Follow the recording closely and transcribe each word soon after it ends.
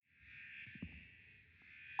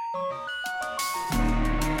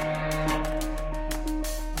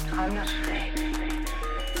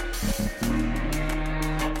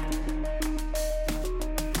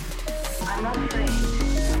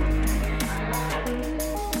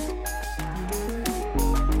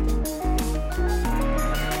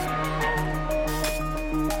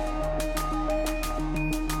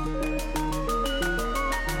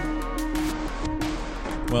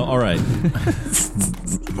All right.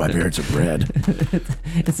 My parents are bread.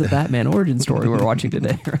 It's a Batman origin story we're watching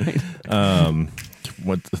today, right?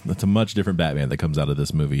 It's a much different Batman that comes out of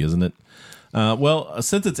this movie, isn't it? Well,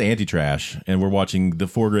 since it's anti-trash and we're watching the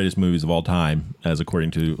 4 greatest movies of all time, as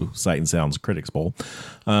according to Sight and Sound's Critics Poll,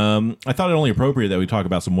 I thought it only appropriate that we talk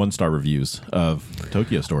about some 1-star reviews of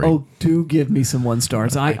Tokyo Story. Oh, do give me some 1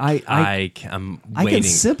 stars. I'm I waiting. can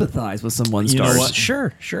sympathize with some 1 You know stars. what?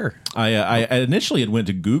 Sure. I initially had went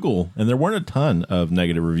to Google, and there weren't a ton of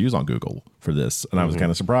negative reviews on Google for this, and I was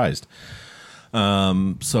kind of surprised. So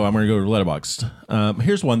I'm going to go to Letterboxd.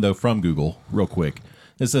 Here's one, though, from Google, real quick.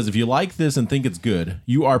 It says, if you like this and think it's good,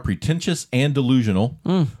 you are pretentious and delusional.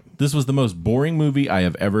 This was the most boring movie I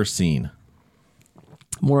have ever seen.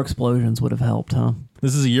 More explosions would have helped, huh?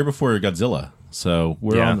 This is a year before Godzilla, so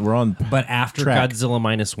we're on. But after track. Godzilla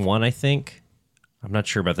 -1, I think. I'm not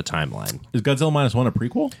sure about the timeline. Is Godzilla -1 a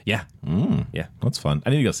prequel? Yeah. Yeah. That's fun.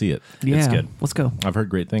 I need to go see it. Yeah, It's good. Let's go. I've heard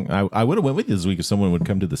great things. I would have went with you this week if someone would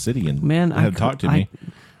come to the city and talk to me.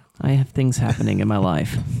 I have things happening in my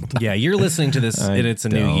life. Yeah, you're listening to this, and it's a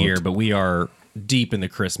new don't. year, but we are deep in the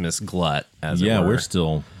Christmas glut, as it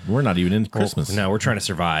were. we're not even in Christmas. No, we're trying to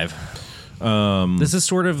survive. This is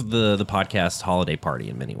sort of the podcast holiday party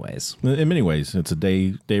in many ways. In many ways, it's a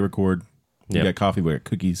day record. We Yep. got coffee, we got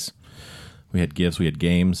cookies, we had gifts, we had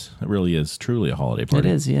games. It really is truly a holiday party.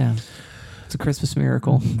 It is, yeah. It's a Christmas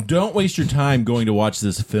miracle. Don't waste your time going to watch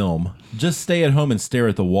this film. Just stay at home and stare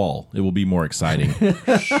at the wall. It will be more exciting.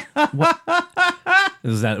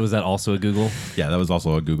 Was that also a Google? Yeah, that was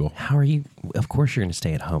also a Google. How are you? Of course you're going to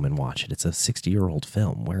stay at home and watch it. It's a 60-year-old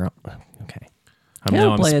film. Okay.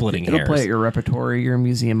 I'm splitting hairs. It'll play at your repertory, your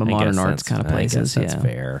Museum of Modern Arts kind of places. I guess that's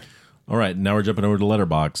fair. All right, now we're jumping over to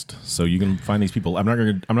Letterboxd, so you can find these people. I'm not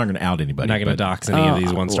going to out anybody. I'm not going to dox any of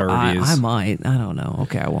these 1-star reviews. I might. I don't know.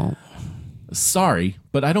 Okay, I won't. Sorry,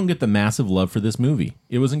 but I don't get the massive love for this movie.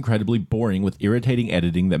 It was incredibly boring with irritating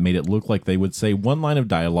editing that made it look like they would say one line of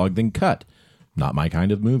dialogue then cut. Not my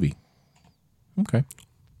kind of movie. Okay.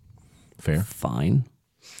 Fair. Fine.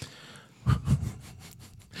 You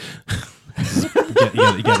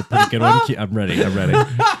got a pretty good one. I'm ready.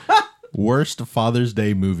 Worst Father's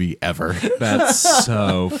Day movie ever. That's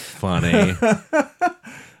so funny.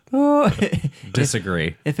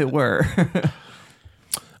 Disagree. If it were.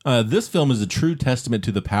 This film is a true testament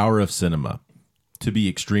to the power of cinema. To be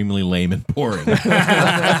extremely lame and boring. Happy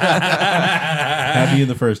in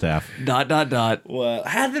the first half. ... Well, I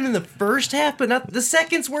had them in the first half, but not the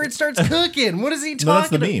second's where it starts cooking. What is he talking No, that's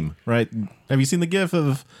the about? meme, right? Have you seen the gif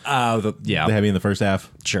of The Happy in the first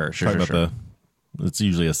half? Sure. Talking about it's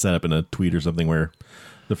usually a setup in a tweet or something where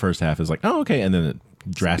the first half is like, oh, okay, and then it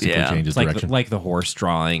drastically changes direction. like the horse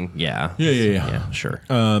drawing. Yeah. Yeah, sure.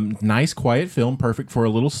 nice, quiet film, perfect for a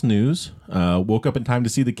little snooze. Woke up in time to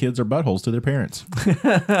see the kids are buttholes to their parents.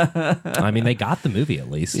 I mean, they got the movie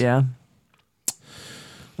at least. Yeah.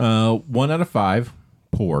 1 out of 5,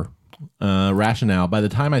 poor. Rationale. By the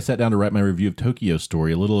time I sat down to write my review of Tokyo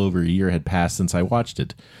Story, a little over a year had passed since I watched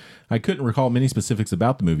it. I couldn't recall many specifics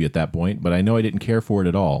about the movie at that point, but I know I didn't care for it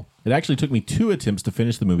at all. It actually took me 2 attempts to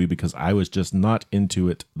finish the movie because I was just not into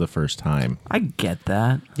it the first time. I get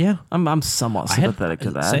that. Yeah. I'm somewhat sympathetic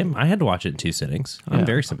to that. Same. I had to watch it in 2 sittings. Yeah. I'm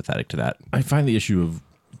very sympathetic to that. I find the issue of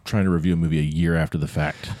trying to review a movie a year after the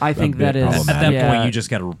fact. I think that is- At that Yeah. point, you just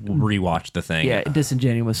got to rewatch the thing. Yeah,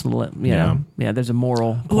 disingenuous. Yeah, there's a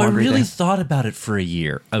moral Oh, I quandary really there. thought about it for a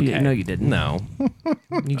year. Okay. Yeah, no, you didn't. No.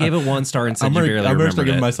 You gave it 1 star and said I'm you barely going to remembered start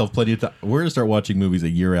giving it. myself plenty of time. We're going to start watching movies a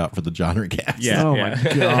year out for the genre cast. Yeah. Oh my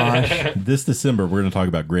gosh. This December, we're going to talk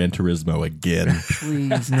about Gran Turismo again.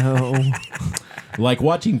 Please, no. Like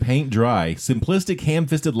watching paint dry, simplistic,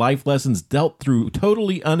 ham-fisted life lessons dealt through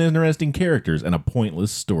totally uninteresting characters and a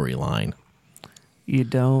pointless storyline. You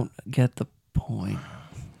don't get the point.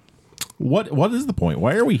 What is the point?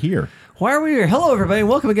 Why are we here? Why are we here? Hello, everybody, and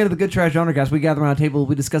welcome again to the Good Trash Genre Cast. We gather around a table,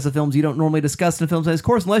 we discuss the films you don't normally discuss in a film size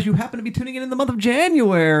course, unless you happen to be tuning in the month of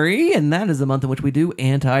January, and that is the month in which we do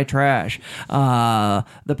anti-trash.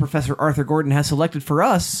 The Professor Arthur Gordon has selected for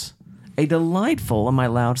us a delightful. Am I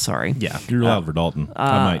loud? Sorry. Yeah. You're loud for Dalton.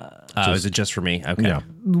 I might. Is it just for me? Okay. Yeah.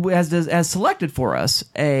 Has selected for us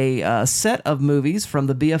a set of movies from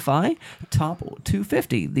the BFI Top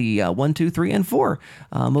 250, the 1, 2, 3, and 4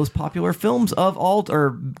 most popular films of all,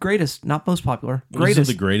 or greatest, not most popular, These are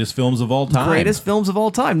greatest. the greatest films of all time. Greatest films of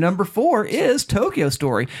all time. Number 4 is Tokyo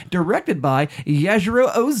Story, directed by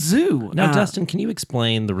Yajiro Ozu. Now, Dustin, can you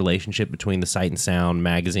explain the relationship between the Sight and Sound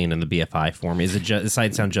magazine and the BFI form? Is it Sight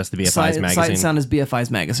and Sound just the BFI's magazine? Sight and Sound is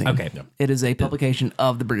BFI's magazine. Okay. It is a publication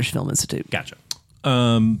of the British Film Institute. Gotcha.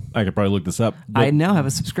 I could probably look this up. I now have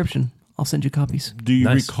a subscription I'll send you copies. Do you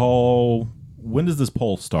Nice. recall, when does this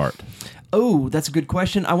poll start? Oh, that's a good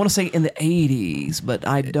question. I want to say in the 80s, but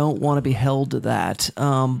I don't want to be held to that.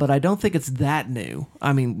 But I don't think it's that new.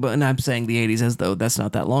 I mean, and I'm saying the 80s as though that's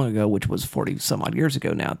not that long ago, which was 40 some odd years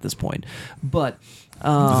ago now at this point. But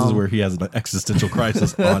This is where he has an existential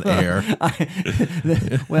crisis on air.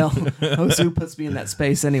 well, Hosu puts me in that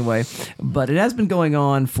space anyway. But it has been going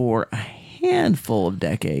on for a handful of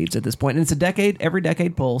decades at this point, and it's a decade, every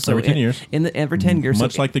decade poll. So Every 10 years. Every 10 years,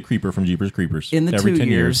 Much so like the Creeper from Jeepers Creepers. in the every 2 10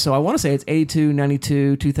 years. So I want to say it's 82,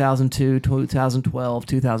 92, 2002, 2012,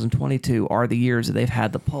 2022 are the years that they've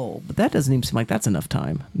had the poll. But that doesn't even seem like that's enough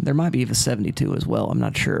time. There might be even 72 as well. I'm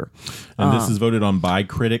not sure. And this is voted on by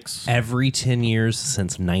critics. Every 10 years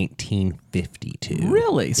since 1952.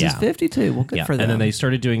 Really? Since Yeah. 52? Well, good Yeah. for them. And then they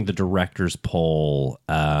started doing the director's poll.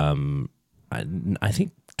 I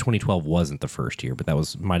think 2012 wasn't the first year, but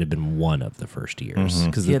that might have been one of the first years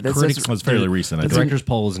because Yeah, the that's- critics that's- was fairly recent, I The think. director's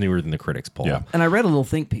poll is newer than the critics poll. Yeah. And I read a little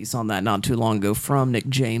think piece on that not too long ago from Nick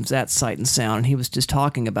James at Sight and Sound, and he was just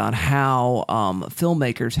talking about how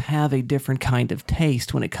filmmakers have a different kind of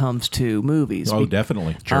taste when it comes to movies. Oh,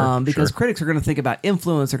 definitely. Because critics are going to think about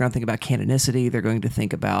influence, they're going to think about canonicity, they're going to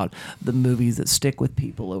think about the movies that stick with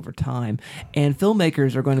people over time, and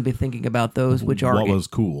filmmakers are going to be thinking about those which are What was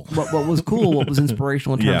cool. what was cool, what was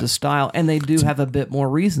inspirational in terms Yeah. of style, and they do have a bit more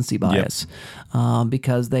recency bias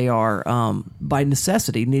because they are, by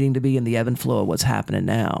necessity, needing to be in the ebb and flow of what's happening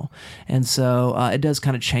now. And so it does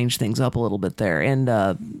kind of change things up a little bit there. And,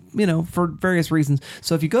 for various reasons.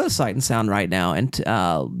 So if you go to Sight and Sound right now and,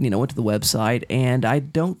 went to the website, and I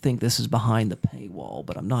don't think this is behind the paywall,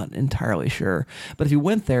 but I'm not entirely sure. But if you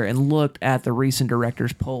went there and looked at the recent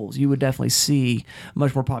directors' polls, you would definitely see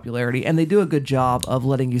much more popularity. And they do a good job of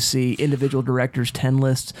letting you see individual directors' 10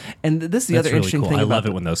 lists. And this is the That's other really interesting cool. thing I about love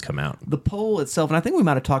it when those come out. the poll itself, and I think we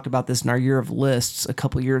might have talked about this in our year of lists a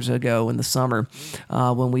couple years ago in the summer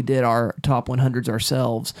when we did our top 100s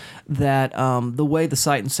ourselves, that the way the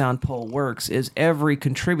Sight and Sound poll works is every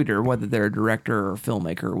contributor, whether they're a director or a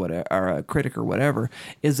filmmaker or whatever, or a critic or whatever,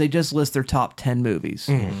 is they just list their top 10 movies.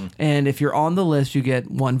 And if you're on the list, you get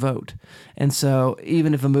one vote. And so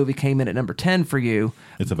even if a movie came in at number 10 for you,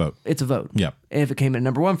 It's a vote. it's a vote. Yep. And if it came in at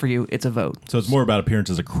number 1 for you, it's a vote. So it's more about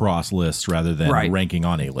appearances across lists rather than Right. ranking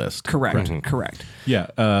on a list. Correct. Correct.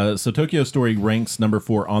 Yeah. So Tokyo Story ranks number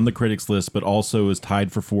 4 on the critics list, but also is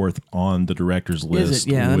tied for 4th on the directors list. Is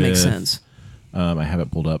it? Yeah, that makes with, sense. I have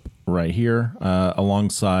it pulled up right here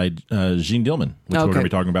alongside Jean Dillman, which we're Okay. going to be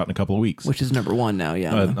talking about in a couple of weeks Which is number 1 now,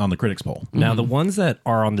 yeah. on the critics poll. Now, the ones that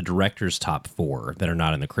are on the director's top 4 that are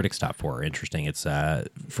not in the critics' top 4 are interesting. It's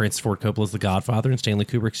Francis Ford Coppola's The Godfather and Stanley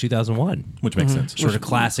Kubrick's 2001. Which makes sense. Sort of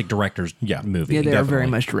classic director's Yeah. movie. Yeah, they are very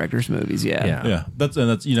Definitely. much directors' movies. Yeah. Yeah. Yeah, that's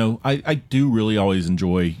I do really always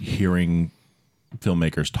enjoy hearing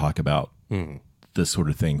filmmakers talk about this sort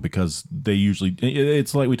of thing because they usually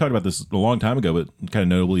it's like we talked about this a long time ago, but kind of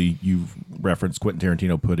notably you've referenced Quentin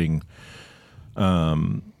Tarantino putting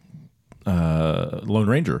Lone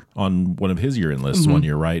Ranger on one of his year-end lists one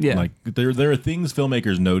year, right? Yeah. Like there are things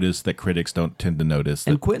filmmakers notice that critics don't tend to notice.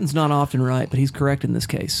 And That, Quentin's not often right, but he's correct in this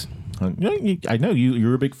case. I know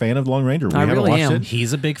you're a big fan of Lone Ranger. We I haven't really watched am. it.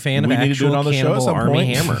 He's a big fan We of need to do it actual on the show at Cannibal some Army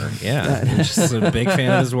point. Hammer. Yeah, he's just a big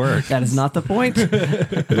fan of his work. That is not the point.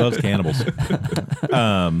 He loves cannibals.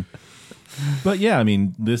 But yeah, I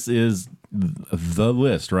mean, this is the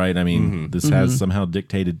list, right? I mean, this has somehow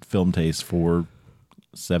dictated film taste for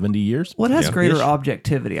 70 years. What has Yeah. greater Ish.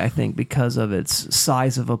 objectivity, I think, because of its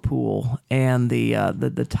size of a pool and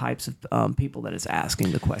the types of people that it's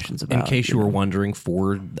asking the questions about. In case you were wondering,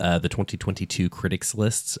 for the 2022 critics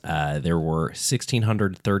lists, there were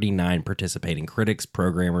 1,639 participating critics,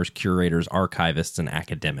 programmers, curators, archivists, and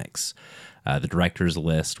academics. The directors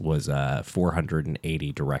list was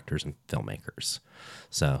 480 directors and filmmakers.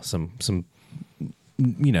 So some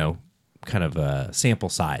kind of a sample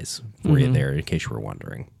size for you there, in case you were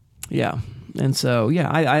wondering. Yeah. And so, yeah,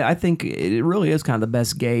 I think it really is kind of the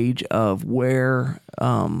best gauge of where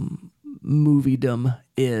moviedom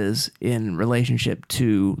is in relationship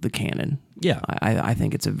to the canon. Yeah. I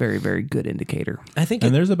think it's a very, very good indicator. I think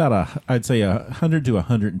And there's about I'd say 100 to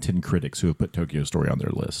 110 critics who have put Tokyo Story on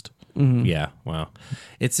their list. Yeah, wow.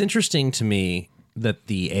 It's interesting to me that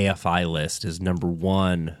the AFI list is number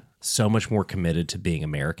 1 so much more committed to being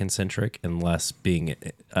American centric and less being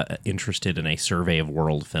interested in a survey of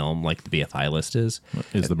world film like the BFI list is.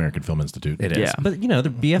 Is the American Film Institute. It is. Yeah. But, the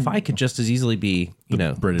BFI could just as easily be,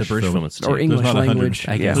 the British Film Institute. Or English There's not language.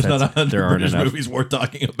 I guess There's not that's- 100 there aren't British enough. movies worth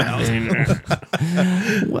talking about.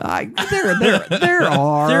 Well, there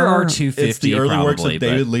are. There are 250 It's the early probably, works of but-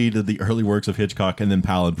 David Lee to the early works of Hitchcock, and then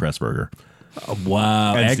Powell and Pressburger.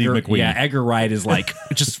 Wow. And Steve Edgar, McQueen. yeah, Edgar Wright is like,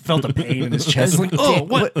 just felt a pain in his chest. It's Like, like, oh,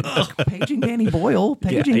 what? Paging Danny Boyle.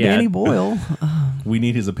 Paging Yeah. Danny Boyle. We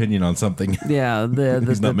need his opinion on something. Yeah, the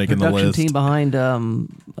He's not making the production list. team behind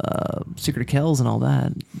Secret of Kells and all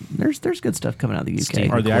that. There's good stuff coming out of the UK.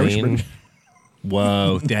 Steve Are the Irish McQueen. British?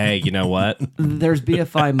 Whoa. Hey, you know what? That's There's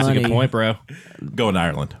BFI a money. good point, bro. Going to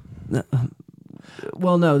Ireland.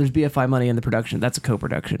 Well, no, there's BFI money in the production. That's a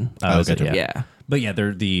co-production. Is it? gotcha. Yeah. But yeah,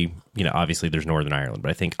 they're obviously there's Northern Ireland,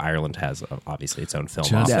 but I think Ireland has obviously its own film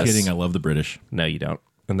Just office. kidding. I love the British. No, you don't.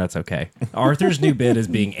 And that's okay. Arthur's new bid is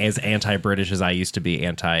being as anti-British as I used to be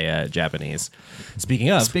anti-Japanese. Speaking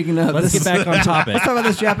of, let's get back on topic. Let's talk about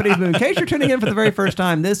this Japanese movie. In case you're tuning in for the very first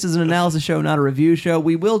time, this is an analysis show, not a review show.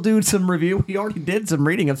 We will do some review. We already did some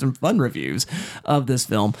reading of some fun reviews of this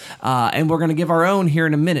film, and we're going to give our own here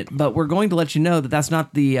in a minute. But we're going to let you know that that's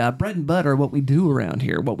not the bread and butter of what we do around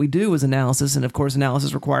here. What we do is analysis, and of course,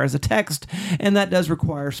 analysis requires a text, and that does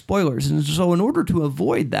require spoilers. And so, in order to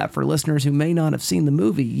avoid that for listeners who may not have seen the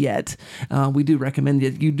movie yet, we do recommend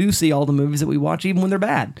that you do see all the movies that we watch, even when they're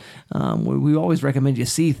bad. We always recommend you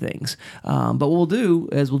see things. But what we'll do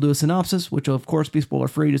is we'll do a synopsis, which will, of course, be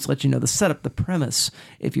spoiler-free, just let you know the setup, the premise,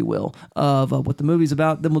 if you will, of what the movie's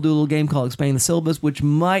about. Then we'll do a little game called Explain the Syllabus, which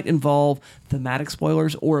might involve thematic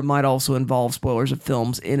spoilers, or it might also involve spoilers of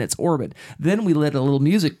films in its orbit. Then we let a little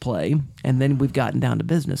music play, and then we've gotten down to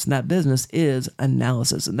business. And that business is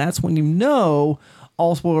analysis. And that's when you know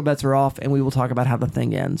all spoiler bets are off, and we will talk about how the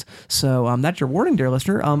thing ends. So that's your warning, dear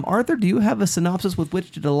listener. Arthur, do you have a synopsis with which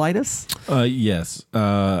to delight us? Yes.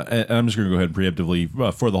 And I'm just going to go ahead and preemptively,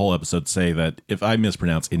 for the whole episode, say that if I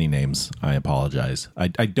mispronounce any names, I apologize. I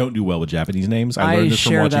don't do well with Japanese names. I learned this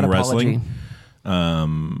from share watching that wrestling.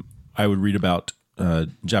 apology. I would read about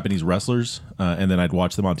Japanese wrestlers, and then I'd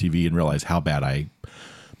watch them on TV and realize how bad I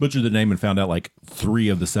butchered the name, and found out like 3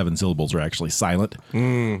 of the 7 syllables are actually silent.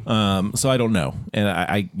 So I don't know, and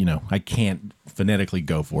I can't phonetically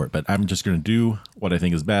go for it, but I'm just going to do what I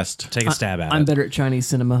think is best. Take a stab at I'm it. better at Chinese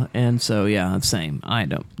cinema, and so yeah, same. I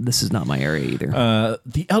don't. This is not my area either.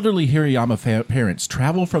 The elderly Hirayama parents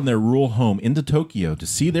travel from their rural home into Tokyo to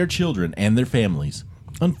see their children and their families.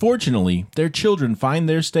 Unfortunately, their children find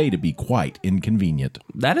their stay to be quite inconvenient.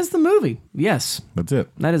 That is the movie. Yes, That's it.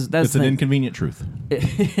 that's It's an the- inconvenient truth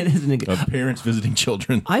it is an. of parents visiting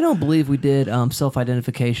children. I don't believe we did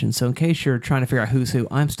self-identification. So in case you're trying to figure out who's who,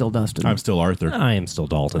 I'm still Dustin. I'm still Arthur. I am still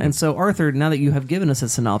Dalton. And so, Arthur, now that you have given us a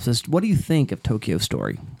synopsis, what do you think of Tokyo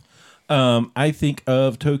Story? I think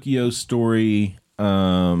of Tokyo Story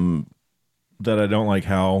that I don't like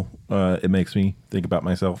how it makes me think about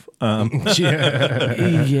myself. Yeah.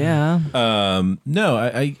 No,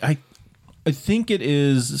 I think it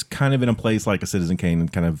is kind of in a place like a Citizen Kane,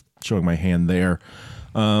 and kind of showing my hand there.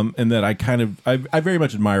 And that I very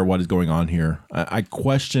much admire what is going on here. I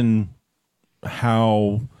question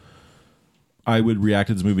how I would react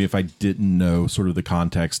to this movie if I didn't know sort of the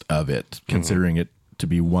context of it, considering it to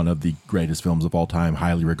be one of the greatest films of all time,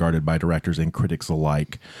 highly regarded by directors and critics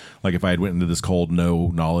alike. Like if I had went into this cold, no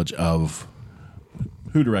knowledge of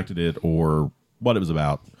who directed it or what it was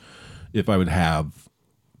about, if I would have,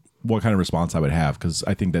 what kind of response I would have, because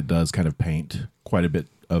I think that does kind of paint quite a bit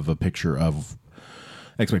of a picture of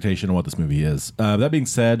expectation of what this movie is. That being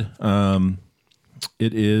said,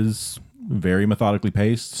 it is very methodically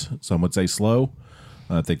paced. Some would say slow.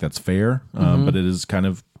 I think that's fair, but it is kind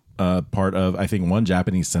of part of, I think,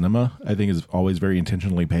 Japanese cinema, I think, is always very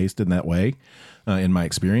intentionally paced in that way, in my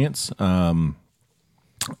experience.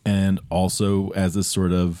 And also as this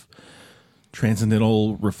sort of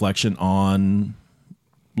transcendental reflection on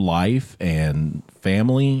life and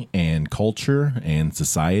family and culture and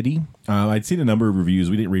society. I'd seen a number of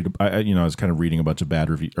reviews. We didn't read, I was kind of reading a bunch of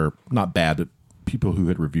bad reviews, or not bad, but people who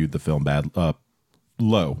had reviewed the film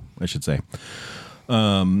low, I should say.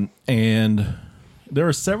 And there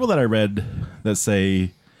are several that I read that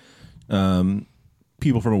say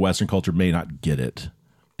people from a Western culture may not get it.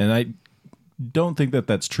 And I don't think that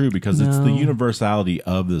that's true, because it's the universality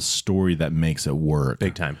of the story that makes it work.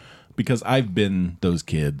 Big time. Because I've been those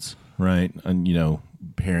kids, right? And,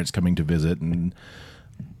 parents coming to visit and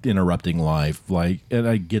interrupting life. And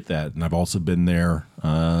I get that. And I've also been there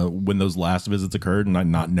when those last visits occurred,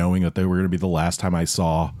 and not knowing that they were going to be the last time I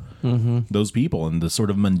saw those people and the sort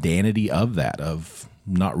of mundanity of that, of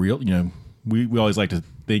not real. We always like to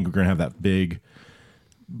think we're going to have that big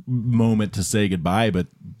moment to say goodbye, but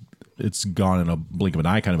it's gone in a blink of an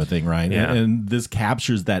eye kind of a thing, right? Yeah. And this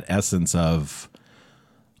captures that essence of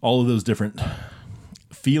all of those different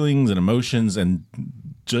feelings and emotions and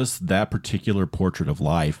just that particular portrait of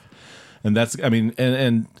life. And that's, I mean,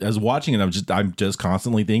 and as watching it, I'm just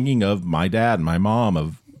constantly thinking of my dad and my mom,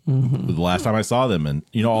 of the last time I saw them, and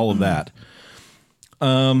all of that.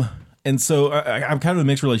 And so I'm kind of a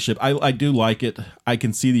mixed relationship. I do like it. I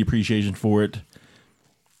can see the appreciation for it.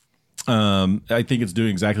 I think it's doing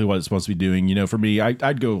exactly what it's supposed to be doing. For me,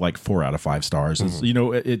 I'd go like 4 out of 5 stars.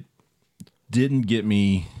 It didn't get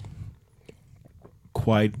me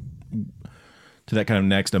quite to that kind of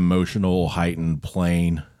next emotional heightened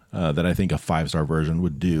plane that I think a 5-star version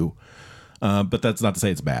would do. But that's not to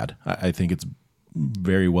say it's bad. I think it's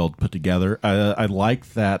very well put together. I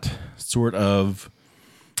like that sort of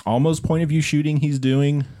almost point of view shooting he's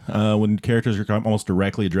doing when characters are almost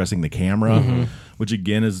directly addressing the camera, which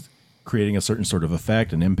again is creating a certain sort of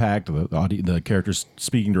effect and impact. The characters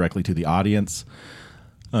speaking directly to the audience.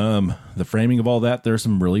 The framing of all that, there's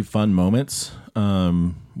some really fun moments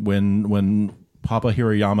when Papa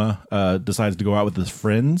Hirayama decides to go out with his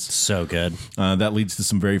friends. So good. That leads to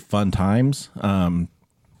some very fun times.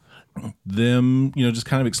 Them, just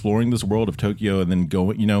kind of exploring this world of Tokyo and then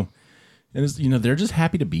going, and it's, they're just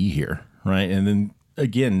happy to be here, right? And then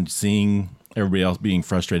again, seeing everybody else being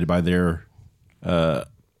frustrated by their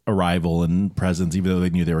arrival and presence, even though they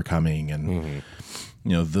knew they were coming, and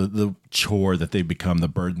the chore that they've become, the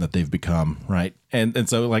burden that they've become, right? And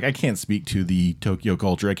so, like, I can't speak to the Tokyo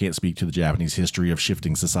culture. I can't speak to the Japanese history of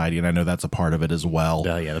shifting society, and I know that's a part of it as well.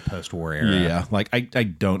 Oh, yeah, the post-war era. Yeah, like, I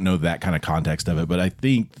don't know that kind of context of it, but I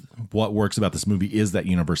think what works about this movie is that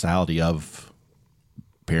universality of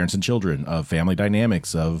parents and children, of family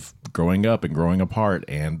dynamics, of growing up and growing apart,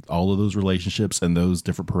 and all of those relationships and those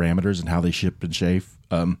different parameters and how they shift and shape,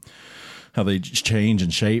 how they change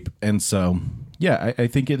and shape. And so, yeah, I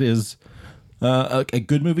think it is a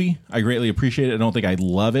good movie. I greatly appreciate it. I don't think I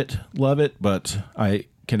love it, but I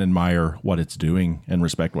can admire what it's doing and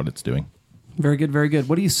respect what it's doing. Very good, very good.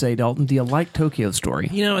 What do you say, Dalton? Do you like Tokyo Story?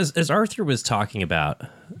 As Arthur was talking about,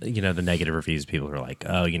 the negative reviews, people were like,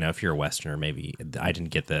 oh, if you're a Westerner, maybe I didn't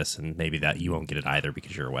get this, and maybe that you won't get it either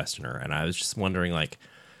because you're a Westerner. And I was just wondering, like,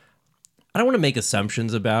 I don't want to make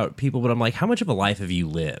assumptions about people, but I'm like, how much of a life have you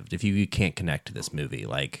lived if you can't connect to this movie?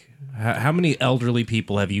 Like, how many elderly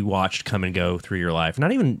people have you watched come and go through your life?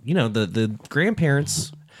 Not even, the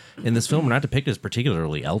grandparents in this film are not depicted as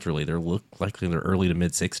particularly elderly. They look like they're early to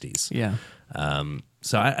mid 60s. Yeah.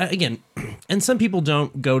 So I again, and some people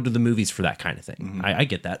don't go to the movies for that kind of thing. I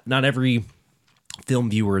get that. Not every film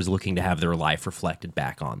viewer is looking to have their life reflected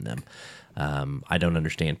back on them. I don't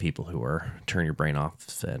understand people who are turn your brain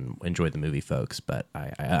off and enjoy the movie folks, but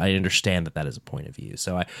I understand that is a point of view.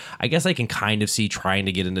 So I guess I can kind of see trying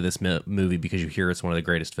to get into this movie because you hear it's one of the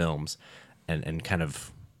greatest films and kind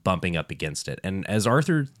of bumping up against it. And as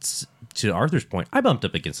Arthur's point, I bumped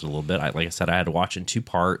up against it a little bit. Like I said, I had to watch in 2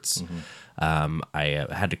 parts. I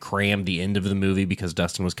had to cram the end of the movie because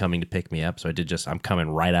Dustin was coming to pick me up. So I'm coming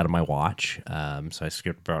right out of my watch. So I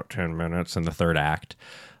skipped about 10 minutes in the 3rd act.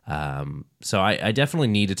 So I definitely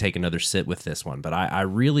need to take another sit with this one, but I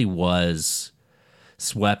really was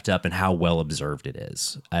swept up in how well observed it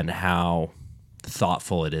is and how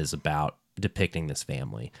thoughtful it is about depicting this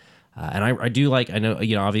family. And I do like, I know,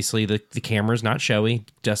 obviously the camera's not showy.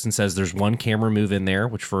 Justin says there's one camera move in there,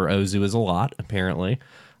 which for Ozu is a lot, apparently.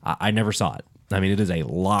 I never saw it. I mean, it is a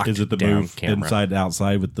locked down camera. Is it the move inside to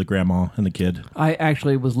outside with the grandma and the kid? I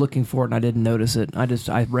actually was looking for it and I didn't notice it.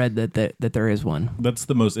 I read that there is one. That's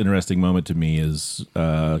the most interesting moment to me is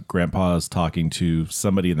Grandpa's talking to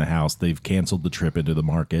somebody in the house. They've canceled the trip into the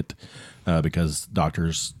market because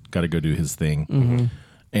doctor's got to go do his thing. Mm-hmm.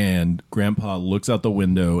 And Grandpa looks out the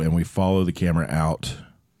window and we follow the camera out.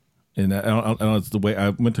 And I don't know, it's the way I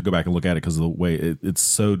went to go back and look at it because of the way it's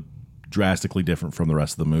so drastically different from the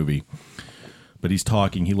rest of the movie. But he's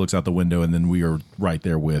talking, he looks out the window, and then we are right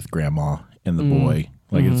there with Grandma and the boy.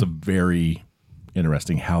 Like, it's a very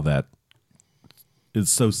interesting how that is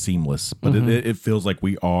so seamless. But it feels like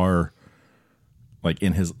we are, like,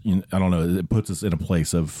 in his, I don't know, it puts us in a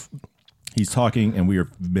place of, he's talking, and we are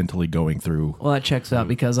mentally going through. Well, that checks out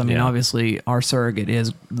because, I mean, obviously, our surrogate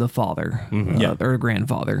is the father, or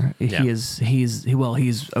grandfather. Yeah. He's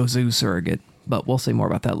Ozu's surrogate, but we'll say more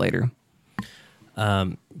about that later.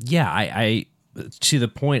 I to the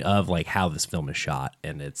point of like how this film is shot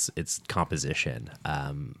and its composition.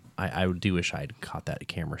 I do wish I had caught that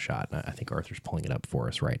camera shot. And I think Arthur's pulling it up for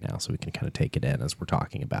us right now so we can kind of take it in as we're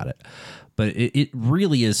talking about it. But it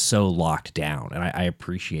really is so locked down, and I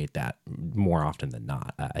appreciate that more often than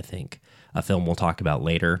not. I think a film we'll talk about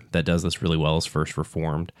later that does this really well is First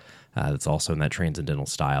Reformed. That's also in that transcendental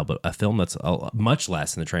style, but a film that's much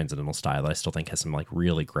less in the transcendental style that I still think has some like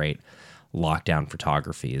really great lockdown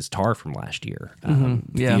photography is Tar from last year.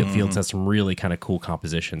 Fields has some really kind of cool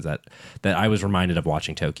compositions that I was reminded of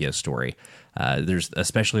watching Tokyo Story. There's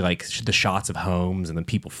especially like the shots of homes and then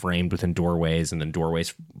people framed within doorways and then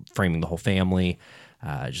doorways framing the whole family.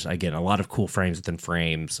 Just again, a lot of cool frames within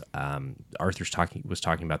frames. Arthur was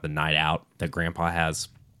talking about the night out that Grandpa has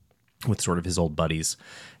with sort of his old buddies.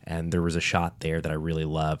 And there was a shot there that I really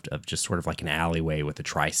loved of just sort of like an alleyway with a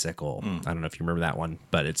tricycle. I don't know if you remember that one,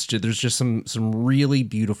 but there's just some really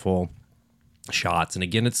beautiful shots. And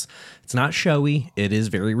again, it's not showy. It is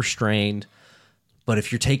very restrained. But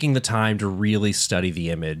if you're taking the time to really study the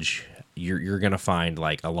image, you're going to find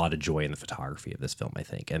like a lot of joy in the photography of this film, I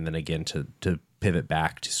think. And then again, to pivot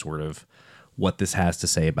back to sort of what this has to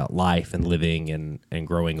say about life and living and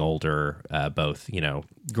growing older, both,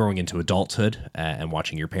 growing into adulthood and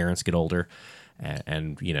watching your parents get older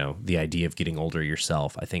and the idea of getting older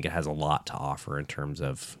yourself. I think it has a lot to offer in terms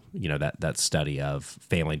of, that study of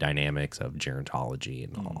family dynamics, of gerontology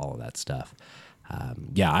and all of that stuff.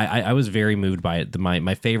 I was very moved by it.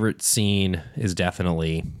 My favorite scene is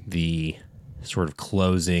definitely the sort of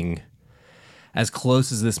closing. As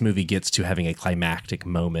close as this movie gets to having a climactic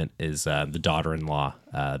moment is the daughter-in-law,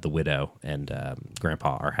 the widow, and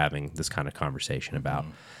Grandpa are having this kind of conversation about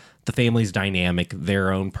the family's dynamic,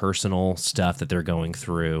 their own personal stuff that they're going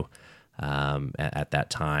through at that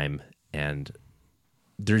time, and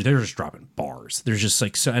they're just dropping bars. There's just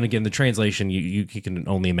like so, and again, the translation you can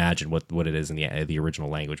only imagine what it is in the original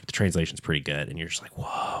language, but the translation's pretty good, and you're just like,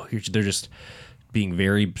 whoa! They're just being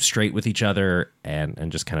very straight with each other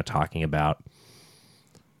and just kind of talking about.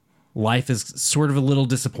 Life is sort of a little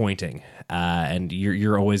disappointing, and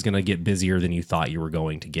you're always going to get busier than you thought you were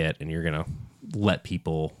going to get, and you're going to let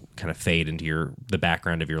people kind of fade into the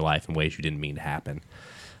background of your life in ways you didn't mean to happen.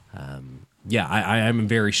 I am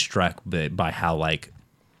very struck by how like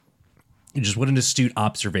just what an astute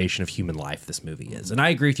observation of human life this movie is. And I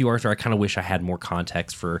agree with you, Arthur. I kind of wish I had more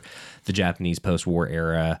context for the Japanese post-war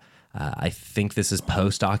era. I think this is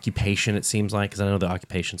post-occupation, it seems like, because I know the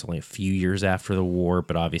occupation's only a few years after the war,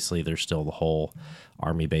 but obviously there's still the whole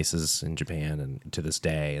army bases in Japan and to this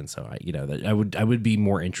day. And so, I would be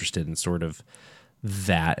more interested in sort of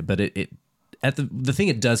that. But the thing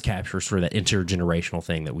it does capture is sort of that intergenerational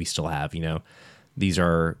thing that we still have, These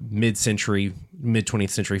are mid-20th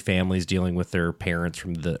century families dealing with their parents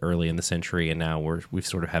from the early in the century, and now we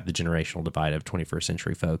sort of have the generational divide of 21st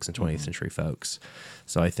century folks and 20th century folks.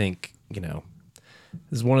 So I think,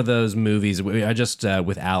 this is one of those movies. I just,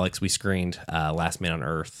 with Alex, we screened Last Man on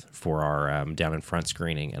Earth for our Down in Front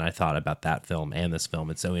screening, and I thought about that film and this film.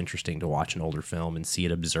 It's so interesting to watch an older film and see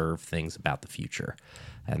it observe things about the future.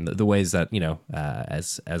 And the ways that,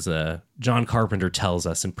 as John Carpenter tells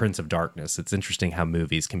us in Prince of Darkness, it's interesting how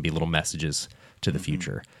movies can be little messages to the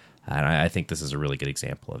future. And I think this is a really good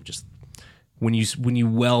example of just when you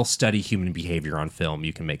well study human behavior on film,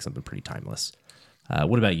 you can make something pretty timeless.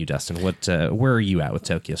 What about you, Dustin? Where are you at with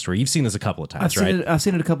Tokyo Story? You've seen this a couple of times, right? I've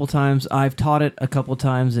seen it a couple of times. I've taught it a couple of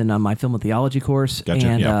times in my film and theology course, Gotcha,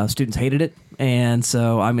 and students hated it. And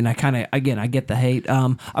so, I get the hate.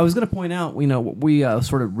 I was going to point out, we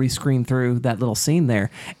sort of rescreened through that little scene there,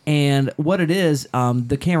 and what it is,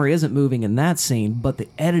 the camera isn't moving in that scene, but the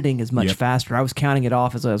editing is much faster. I was counting it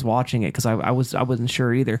off as I was watching it because I wasn't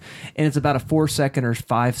sure either, and it's about a 4-second or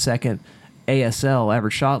 5-second ASL,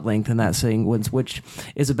 average shot length, in that scene, which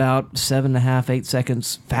is about 7.5, 8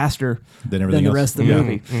 seconds faster than the rest of the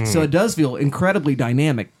movie. Mm-hmm. So it does feel incredibly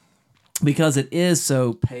dynamic because it is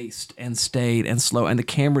so paced and staid and slow, and the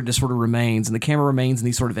camera just sort of remains, and the camera remains in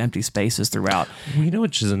these sort of empty spaces throughout. Well,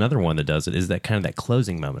 which is another one that does it, is that kind of that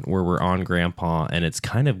closing moment where we're on Grandpa, and it's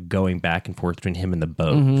kind of going back and forth between him and the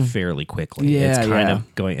boat fairly quickly. Yeah, it's kind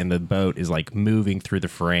of going, and the boat is like moving through the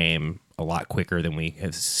frame a lot quicker than we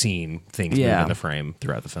have seen things move in the frame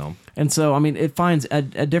throughout the film. And so, it finds a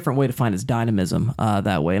different way to find its dynamism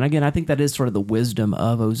that way. And again, I think that is sort of the wisdom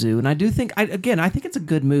of Ozu. And I do think, I think it's a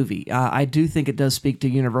good movie. I do think it does speak to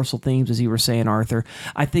universal themes, as you were saying, Arthur.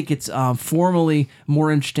 I think it's formally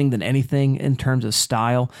more interesting than anything in terms of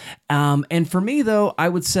style. And for me, though, I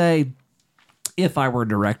would say if I were a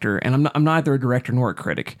director, and I'm neither a director nor a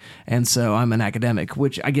critic, and so I'm an academic,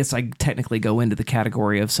 which I guess I technically go into the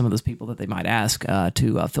category of some of those people that they might ask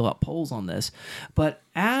to fill out polls on this. But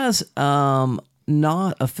as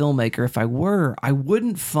not a filmmaker, if I were, I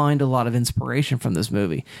wouldn't find a lot of inspiration from this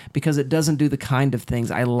movie because it doesn't do the kind of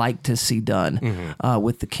things I like to see done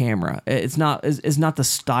with the camera. It's not the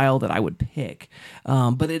style that I would pick,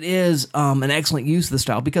 but it is an excellent use of the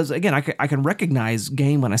style because again, I can recognize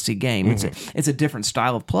game when I see game. It's a different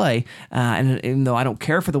style of play, and even though I don't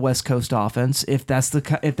care for the West Coast offense, if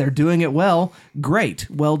they're doing it well, great,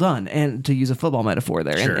 well done. And to use a football metaphor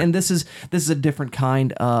there, Sure. and this is a different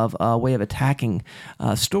kind of way of attacking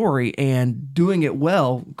story and doing it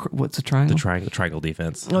well. What's a triangle? The triangle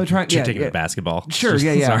defense. Oh, You're taking the basketball. Sure, Just-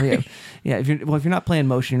 yeah. sorry. Yeah. If you're not playing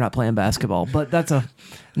motion, you're not playing basketball. But that's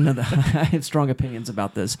another. I have strong opinions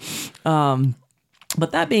about this.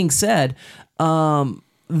 But that being said, the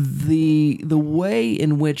way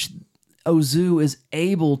in which Ozu is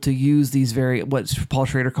able to use these what Paul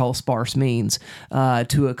Schrader calls sparse means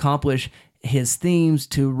to accomplish his themes,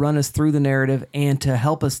 to run us through the narrative, and to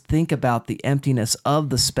help us think about the emptiness of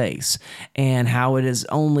the space and how it is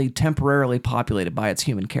only temporarily populated by its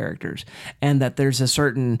human characters, and that there's a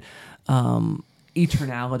certain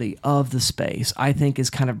eternality of the space, I think is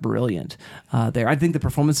kind of brilliant there. I think the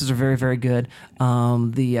performances are very, very good.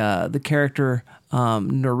 The character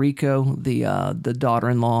Noriko, the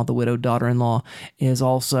daughter-in-law, the widowed daughter-in-law, is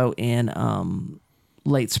also in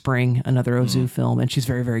Late Spring, another Ozu film, and she's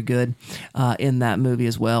very, very good in that movie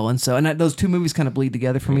as well. And so, those two movies kind of bleed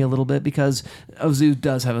together for me a little bit because Ozu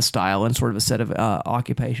does have a style and sort of a set of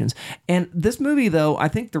occupations. And this movie, though, I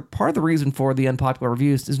think part of the reason for the unpopular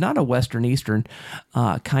reviews is not a Western Eastern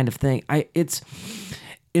kind of thing. It's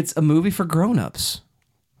a movie for grown-ups.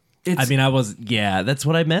 That's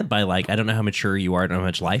what I meant by I don't know how mature you are, I don't know how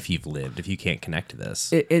much life you've lived if you can't connect to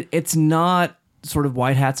this. It's not sort of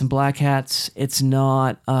white hats and black hats. It's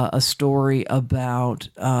not a story about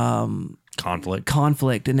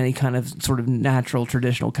conflict in any kind of sort of natural,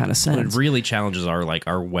 traditional kind of sense. It really challenges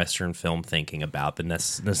our Western film thinking about the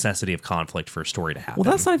necessity of conflict for a story to happen.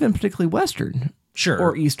 Well, that's not even particularly Western. Sure.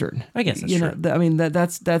 Or Eastern. I guess that's true.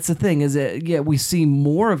 That's the thing is that, we see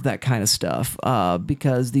more of that kind of stuff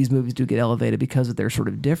because these movies do get elevated because of their sort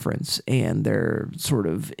of difference and their sort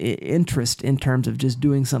of interest in terms of just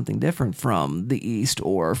doing something different from the East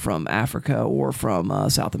or from Africa or from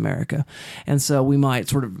South America. And so we might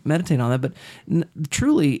sort of meditate on that. But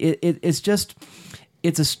truly, it's just...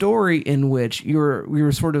 It's a story in which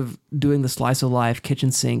you're sort of doing the slice of life,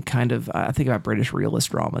 kitchen sink kind of. I think about British realist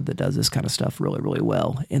drama that does this kind of stuff really, really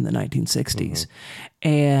well in the 1960s,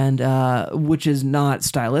 and which is not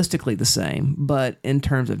stylistically the same, but in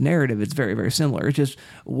terms of narrative, it's very, very similar. It's just,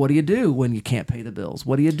 what do you do when you can't pay the bills?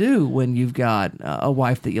 What do you do when you've got a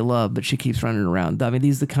wife that you love but she keeps running around? I mean,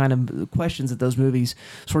 these are the kind of questions that those movies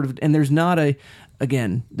sort of. And there's not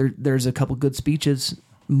there's a couple good speeches,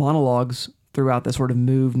 monologues throughout the sort of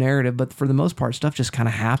move narrative, but for the most part, stuff just kind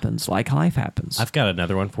of happens like life happens. I've got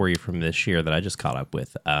another one for you from this year that I just caught up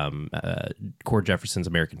with. Cord Jefferson's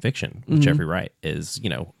American Fiction with Jeffrey Wright is,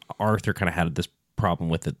 Arthur kind of had this problem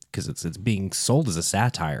with it because it's being sold as a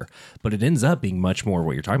satire, but it ends up being much more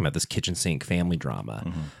what you're talking about, this kitchen sink family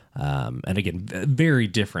drama. And again, very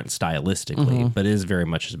different stylistically, but it is very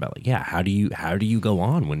much about how do you go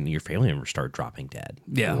on when your family members start dropping dead?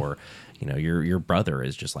 Yeah. Or, your brother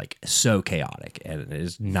is just so chaotic and it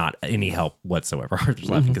is not any help whatsoever.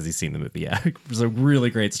 Arthur's laughing because he's seen the movie. Yeah. There's a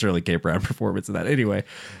really great Sterling K. Brown performance in that. Anyway,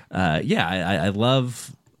 I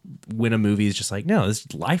love when a movie is just no,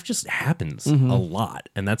 this life just happens a lot,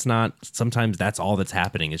 and sometimes that's all that's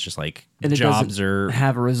happening. It's just and jobs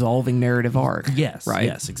have a resolving narrative arc. Yes, right.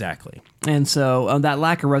 Yes, exactly. And so that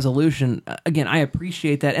lack of resolution, again, I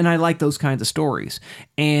appreciate that, and I like those kinds of stories.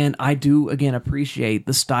 And I do, again, appreciate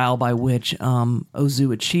the style by which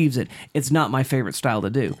Ozu achieves it. It's not my favorite style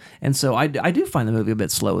to do. And so I do find the movie a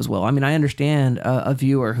bit slow as well. I mean, I understand a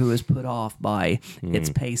viewer who is put off by its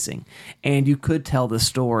pacing. And you could tell the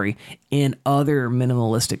story in other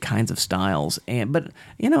minimalistic kinds of styles. But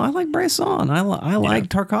I like Bresson. I like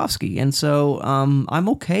Tarkovsky. And so I'm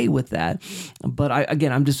okay with that. But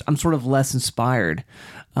I'm sort of less inspired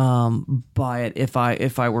by it. If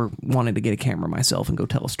I were wanting to get a camera myself and go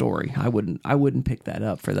tell a story, I wouldn't pick that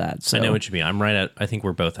up for that. So I know what you mean. I'm right at, I think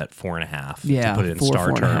we're both at 4.5. Yeah, to put it in 4.5,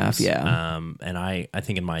 star terms. yeah. And I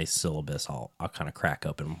think in my syllabus, I'll kind of crack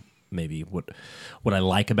open maybe what I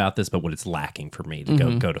like about this, but what it's lacking for me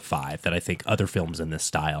to go to 5 that I think other films in this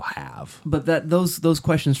style have. But those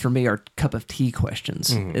questions for me are cup of tea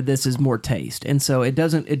questions. This is more taste, and so it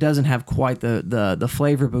doesn't have quite the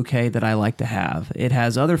flavor bouquet that I like to have. It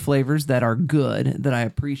has other flavors that are good that I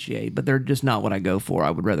appreciate, but they're just not what I go for.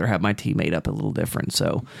 I would rather have my tea made up a little different.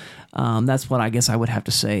 So that's what I guess I would have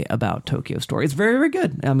to say about Tokyo Story. It's very, very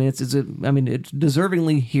good. I mean, it's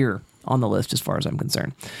deservingly here on the list as far as I'm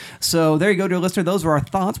concerned. So there you go, dear listener. Those are our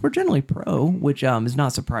thoughts. We're generally pro, which is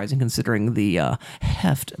not surprising considering the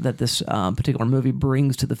heft that this particular movie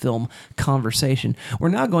brings to the film conversation. We're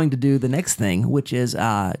now going to do the next thing, which is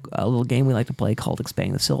a little game we like to play called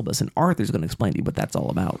Expanding the Syllabus, and Arthur's going to explain to you what that's all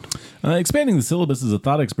about. Expanding the Syllabus is a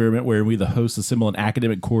thought experiment where we, the hosts, assemble an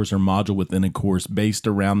academic course or module within a course based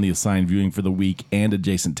around the assigned viewing for the week and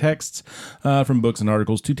adjacent texts from books and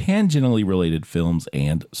articles to tangentially related films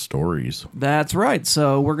and stories. That's right.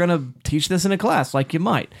 So we're going to teach this in a class like you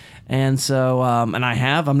might. And so, I'm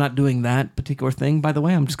not doing that particular thing, by the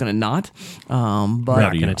way. I'm just going to not. But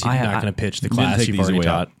Not going to pitch the class take you've the easy already way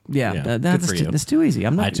taught. out. Yeah, good for you. that's too easy.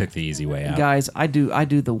 I took the easy way out. Guys, I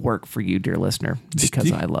do the work for you, dear listener, because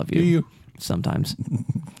I love you. Do you? Sometimes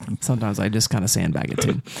I just kind of sandbag it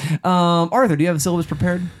too. Arthur, do you have a syllabus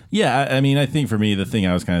prepared? Yeah, I mean, I think for me, the thing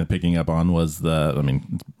I was kind of picking up on was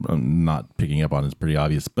not picking up on is pretty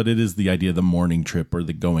obvious, but it is the idea of the morning trip or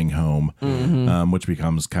the going home, which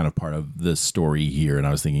becomes kind of part of the story here. And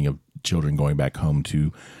I was thinking of children going back home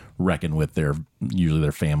to reckon with usually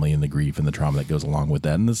their family and the grief and the trauma that goes along with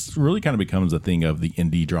that. And this really kind of becomes a thing of the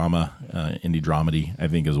indie dramedy, I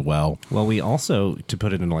think, as well. Well, we also, to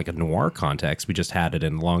put it in like a noir context, we just had it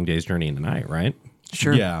in Long Day's Journey into Night, right?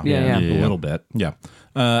 Sure. Yeah. Yeah. A little bit. Yeah.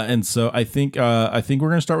 And so I think we're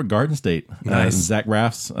going to start with Garden State. Nice. Zach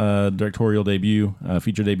Braff's directorial debut,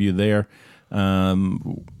 feature debut there,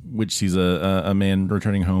 which sees a man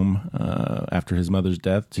returning home after his mother's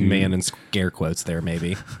death. Man in scare quotes there,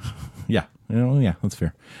 maybe. Yeah. Yeah, that's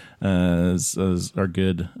fair. As our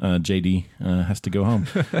good JD has to go home.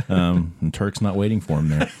 And Turk's not waiting for him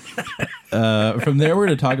there. From there, we're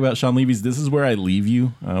going to talk about Sean Levy's This Is Where I Leave You,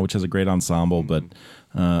 which has a great ensemble, but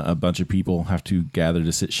a bunch of people have to gather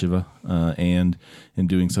to sit Shiva, and in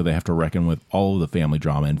doing so, they have to reckon with all of the family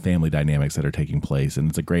drama and family dynamics that are taking place. And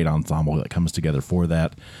it's a great ensemble that comes together for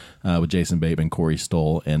that, with Jason Bateman, Corey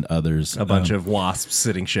Stoll, and others. A bunch of wasps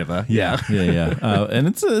sitting Shiva. Yeah. And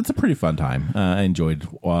it's a pretty fun time. I enjoyed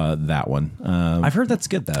that one. I've heard that's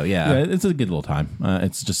good, though. Yeah, it's a good little time.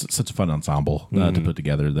 It's just such a fun ensemble to put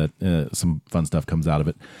together that some fun stuff comes out of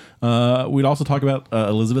it. We'd also talk about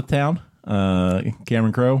Elizabethtown.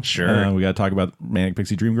 Cameron Crowe. Sure. We got to talk about Manic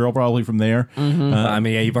Pixie Dream Girl probably from there. I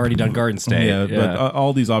mean, you've already done Garden State. But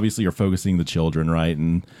all these obviously are focusing the children, right?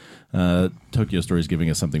 And Tokyo Story is giving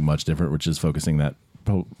us something much different, which is focusing that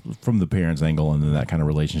from the parents' angle and then that kind of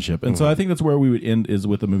relationship. And so I think that's where we would end, is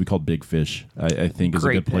with a movie called Big Fish. I think is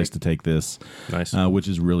a good place to take this. Nice. Which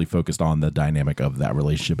is really focused on the dynamic of that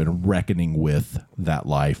relationship and reckoning with that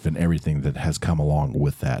life and everything that has come along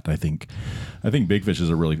with that. I think Big Fish is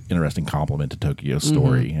a really interesting complement to Tokyo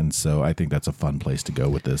Story. And so I think that's a fun place to go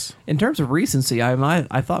with this. In terms of recency,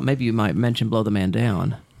 I thought maybe you might mention Blow the Man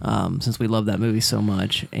Down. Since we love that movie so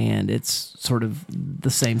much, and it's sort of the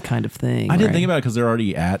same kind of thing. I didn't think about it because they're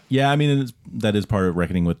already at. Yeah, I mean that is part of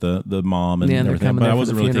reckoning with the mom and everything. But I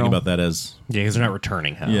wasn't really thinking about that as. Yeah, because they're not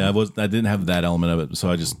returning home. Yeah, I didn't have that element of it,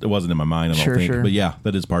 so it wasn't in my mind. I don't think. Sure. But yeah,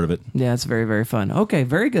 that is part of it. Yeah, it's very, very fun. Okay,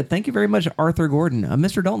 very good. Thank you very much, Arthur Gordon.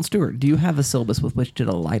 Mr. Dalton Stewart, do you have a syllabus with which to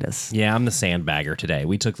delight us? Yeah, I'm the sandbagger today.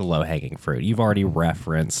 We took the low-hanging fruit. You've already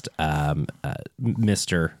referenced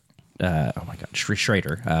Mr.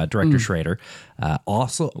 Schrader, director Schrader,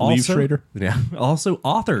 also Schrader, yeah, also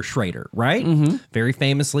author Schrader, right? Very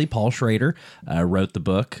famously, Paul Schrader wrote the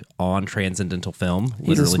book on transcendental film.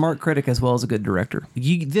 He's a smart critic as well as a good director.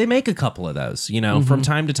 They make a couple of those, from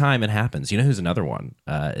time to time. It happens. You know who's another one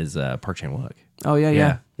is Park Chan-wook. Oh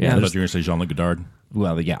yeah. I thought you were going to say Jean-Luc Godard.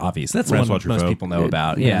 Well, yeah, obvious. That's the one most people know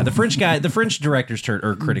about. Yeah, the French directors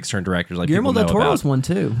critics turn directors. Like Guillermo del Toro's one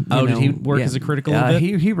too. Did he work as a critic a little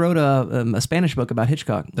bit? He wrote a Spanish book about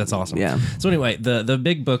Hitchcock. That's awesome. Yeah. So anyway, the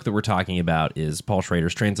big book that we're talking about is Paul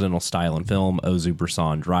Schrader's Transcendental Style in Film, Ozu,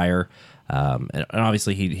 Bresson, Dreyer. And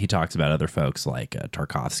obviously he talks about other folks like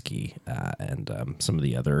Tarkovsky and some of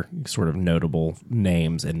the other sort of notable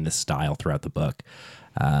names in this style throughout the book.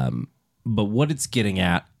 But what it's getting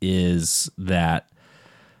at is that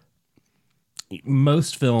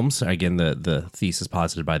most films, again, the thesis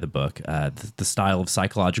posited by the book, the style of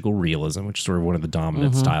psychological realism, which is sort of one of the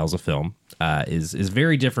dominant styles of film, is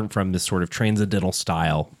very different from this sort of transcendental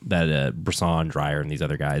style that Bresson, Dreyer, and these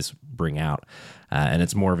other guys bring out. And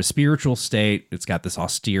it's more of a spiritual state. It's got this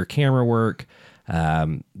austere camera work.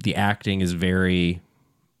 The acting is very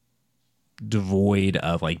devoid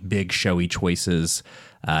of like big showy choices,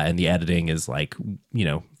 and the editing is like,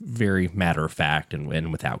 very matter of fact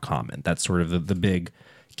and without comment. That's sort of the big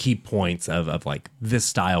key points of like this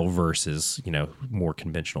style versus more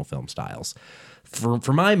conventional film styles.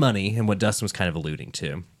 For my money, and what Dustin was kind of alluding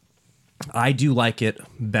to, I do like it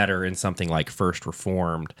better in something like First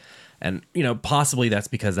Reformed, and possibly that's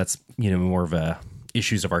because that's more of a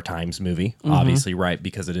issues of our times movie, obviously, right?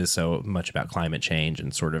 Because it is so much about climate change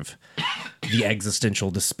and sort of the existential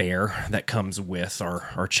despair that comes with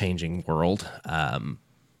our changing world. And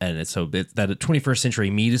it's so that a 21st century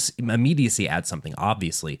immediacy adds something,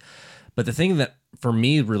 obviously. But the thing that for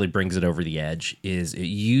me really brings it over the edge is it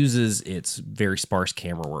uses its very sparse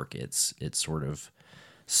camera work, its sort of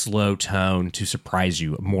slow tone to surprise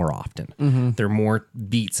you more often. There are more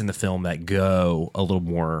beats in the film that go a little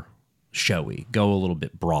more showy, go a little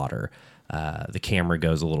bit broader. The camera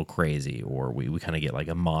goes a little crazy, or we kind of get like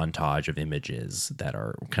a montage of images that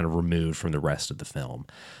are kind of removed from the rest of the film.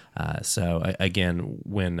 So again,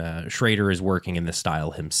 when Schrader is working in this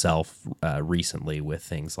style himself recently with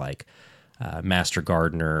things like Master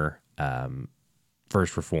Gardener,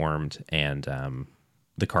 First Reformed, and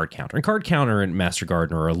the Card Counter. And Card Counter and Master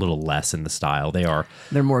Gardener are a little less in the style. They're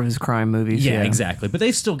more of his crime movies. Yeah, exactly. But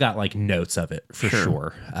they've still got like notes of it for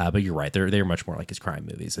sure. But you're right. They're much more like his crime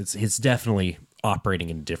movies. It's definitely operating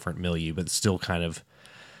in a different milieu, but still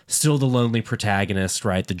the lonely protagonist,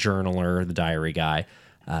 right? The journaler, the diary guy.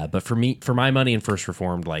 But for my money in First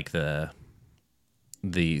Reformed, like the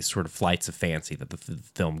sort of flights of fancy that the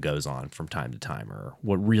film goes on from time to time are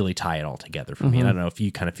what really tie it all together for me. And I don't know if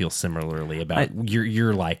you kind of feel similarly about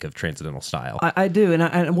your like of transcendental style. I do.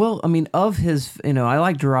 And of his, I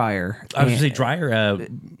like Dreyer. I was going to say Dreyer,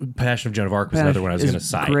 Passion of Joan of Arc was another one I was going to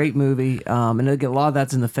cite. Great movie. And again, a lot of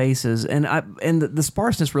that's in the faces. And the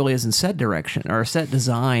sparseness really is in set direction or set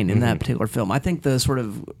design in that particular film. I think the sort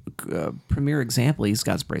of premier example he's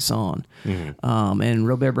got is Bresson. And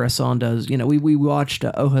Robert Bresson does, we watched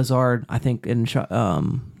Au Hazard, I think, in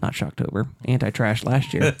not Shocktober, Anti-Trash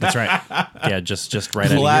last year. That's right. Yeah, just right.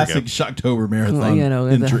 Classic Shocktober marathon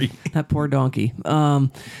entry. That poor donkey.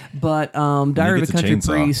 But Diary of a Country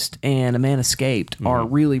Priest and A Man Escaped are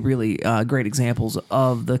really, really great examples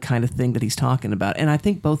of the kind of thing that he's talking about. And I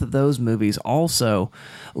think both of those movies also,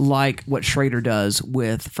 like what Schrader does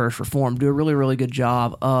with First Reformed, do a really, really good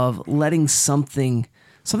job of letting something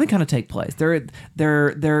kind of take place.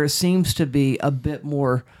 There seems to be a bit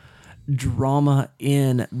more drama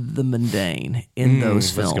in the mundane in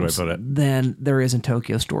those films that's a good way to put it. Than there is in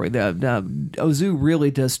Tokyo Story. Ozu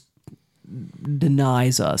really just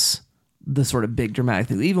denies us the sort of big dramatic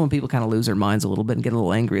things. Even when people kind of lose their minds a little bit and get a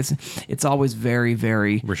little angry, it's always very,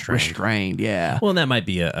 very restrained. Yeah. Well, and that might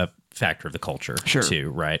be a factor of the culture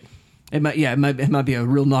too, right? It might be a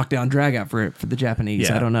real knockdown drag out for the Japanese.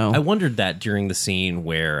 Yeah. I don't know. I wondered that during the scene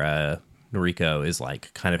where Noriko is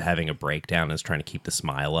like kind of having a breakdown and is trying to keep the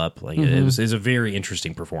smile up. Like it was a very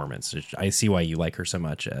interesting performance. I see why you like her so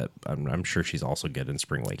much. I'm sure she's also good in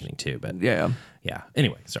Spring Awakening too. But yeah.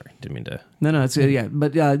 Anyway, sorry, didn't mean to. No, it's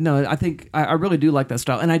but no, I think I really do like that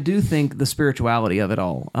style, and I do think the spirituality of it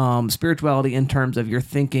all. Spirituality in terms of your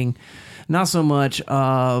thinking. Not so much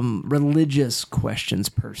religious questions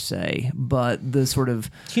per se, but the sort of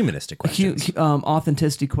humanistic questions,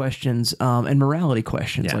 authenticity questions, and morality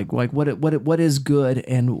questions, like what is good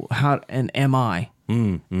and how and am I,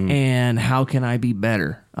 and how can I be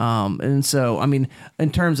better? And so, I mean,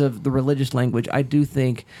 in terms of the religious language, I do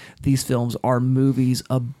think these films are movies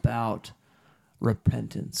about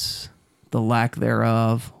repentance, the lack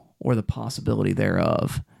thereof, or the possibility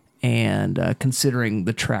thereof. And considering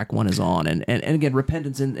the track one is on, and again,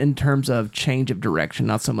 repentance in terms of change of direction,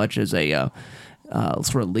 not so much as a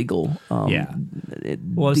sort of legal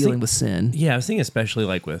dealing with sin. Yeah, I was thinking especially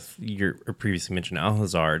like with your previously mentioned Au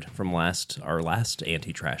Hazard from our last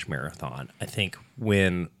anti-trash marathon. I think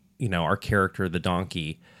when our character, the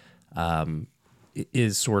donkey,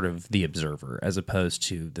 is sort of the observer as opposed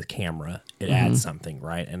to the camera. It adds something,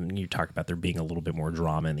 right? And you talk about there being a little bit more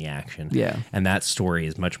drama in the action. Yeah. And that story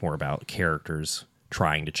is much more about characters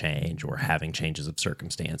trying to change or having changes of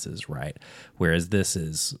circumstances, right? Whereas this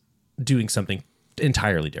is doing something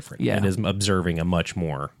entirely different. Yeah. And is observing a much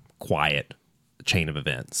more quiet chain of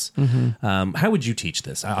events. How would you teach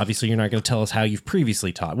this? Obviously, you're not going to tell us how you've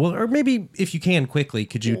previously taught. Well, or maybe if you can quickly,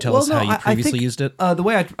 could you tell us how you previously used it? The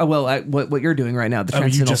way what you're doing right now, the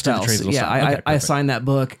Transcendental just did the Styles. Transcendental Yeah, Style. Okay, I perfect. assign that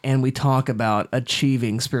book, and we talk about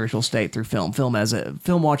achieving spiritual state through film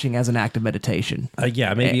watching as an act of meditation.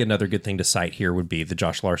 Maybe another good thing to cite here would be the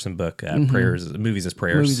Josh Larson book, Movies as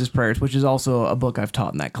Prayers. Movies as Prayers, which is also a book I've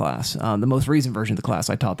taught in that class. The most recent version of the class,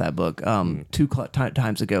 I taught that book two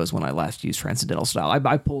times ago is when I last used Transcendental Style.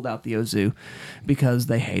 I pulled out the Ozu because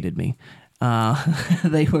they hated me.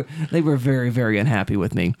 They were very, very unhappy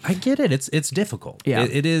with me. I get it. It's difficult. Yeah.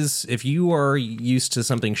 It is. If you are used to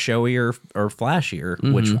something showier or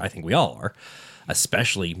flashier, which I think we all are,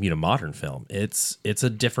 especially modern film, it's a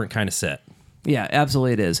different kind of set. Yeah,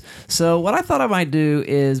 absolutely it is. So what I thought I might do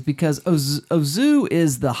is, because Ozu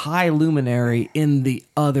is the high luminary in the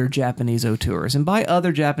other Japanese auteurs. And by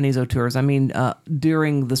other Japanese auteurs, I mean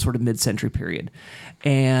during the sort of mid-century period.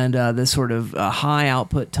 And this sort of high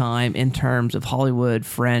output time in terms of Hollywood,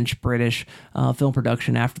 French, British film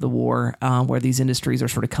production after the war, where these industries are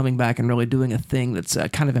sort of coming back and really doing a thing that's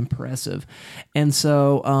kind of impressive. And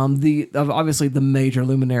so obviously the major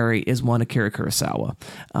luminary is one Akira Kurosawa.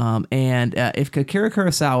 If Akira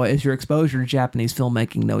Kurosawa is your exposure to Japanese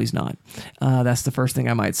filmmaking, no, he's not. That's the first thing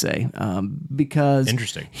I might say, because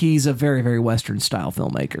Interesting. He's a very, very Western style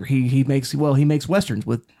filmmaker. He makes Westerns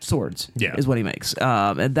with swords. Yeah. Is what he makes.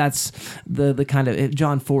 And that's the kind of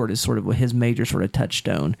John Ford is sort of his major sort of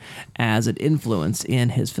touchstone as an influence in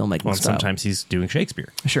his filmmaking Well, style. sometimes he's doing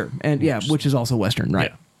Shakespeare. Sure, and which is also Western,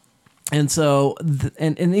 right? Yeah. And so,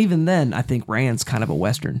 and even then, I think Rand's kind of a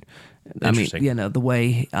Western. I mean, Interesting. the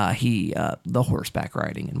way the horseback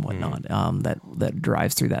riding and whatnot that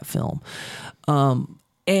drives through that film.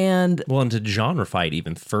 And to genrefy it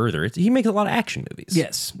even further, he makes a lot of action movies.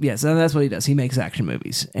 yes, and that's what he does. He makes action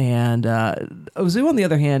movies. And Ozu, on the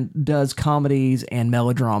other hand, does comedies and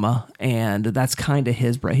melodrama, and that's kind of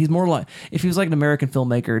his bread. He's more like, if he was like an American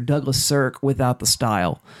filmmaker, Douglas Sirk without the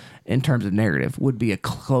style in terms of narrative would be a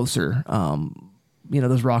closer,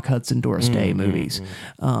 those Rock Hudson, Doris Day movies,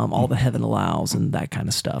 All the Heaven Allows and that kind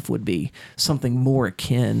of stuff would be something more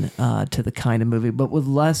akin to the kind of movie, but with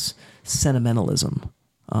less sentimentalism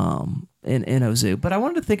in Ozu. But I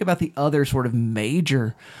wanted to think about the other sort of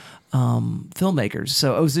major filmmakers.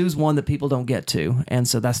 So Ozu's one that people don't get to, and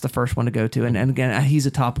so that's the first one to go to. And again, he's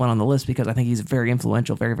a top one on the list because I think he's very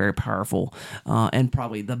influential, very, very powerful, and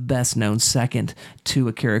probably the best known second to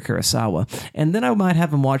Akira Kurosawa. And then I might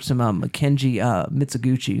have him watch some Kenji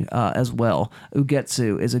Mitsuguchi as well.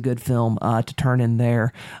 Ugetsu is a good film to turn in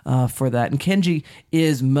there for that. And Kenji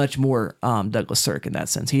is much more Douglas Sirk in that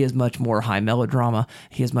sense. He is much more high melodrama.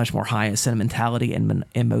 He is much more high sentimentality and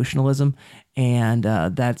emotionalism. And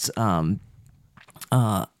that's, I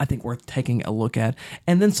think, worth taking a look at.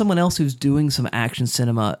 And then someone else who's doing some action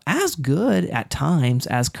cinema as good at times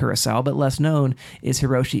as Kurosawa, but less known, is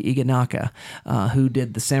Hiroshi Iganaka, who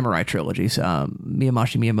did the Samurai trilogies.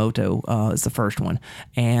 Miyamashi Miyamoto is the first one,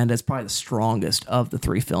 and it's probably the strongest of the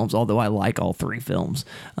three films, although I like all three films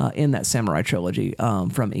in that Samurai trilogy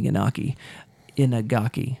from Inagaki.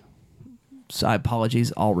 So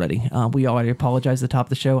apologies already. We already apologized at the top of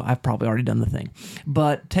the show. I've probably already done the thing.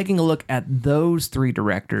 But taking a look at those three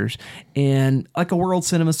directors in like a world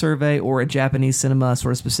cinema survey or a Japanese cinema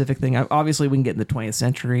sort of specific thing, obviously we can get in the 20th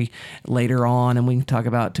century later on, and we can talk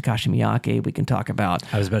about Takashi Miike. We can talk about...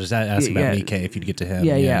 I was about to ask about Miike if you'd get to him.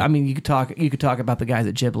 Yeah. I mean, you could talk about the guys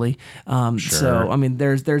at Ghibli. Sure. So I mean,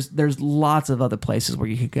 there's lots of other places where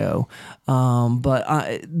you could go.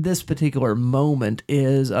 But this particular moment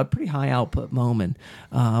is a pretty high output moment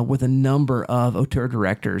with a number of auteur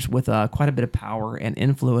directors with quite a bit of power and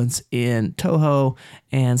influence in Toho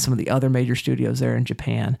and some of the other major studios there in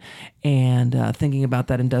Japan, and thinking about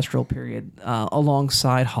that industrial period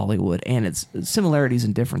alongside Hollywood and its similarities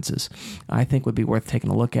and differences, I think would be worth taking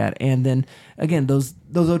a look at. And then again, those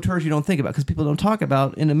auteurs you don't think about because people don't talk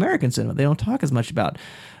about in American cinema. They don't talk as much about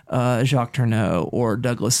Jacques Tourneur or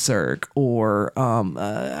Douglas Sirk or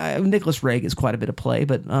Nicholas Ray gets quite a bit of play,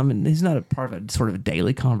 but he's not a part of a sort of a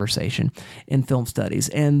daily conversation in film studies.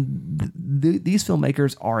 And these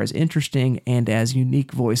filmmakers are as interesting and as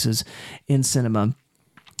unique voices in cinema,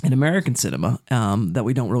 in American cinema, that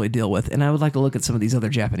we don't really deal with. And I would like to look at some of these other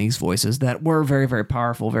Japanese voices that were very, very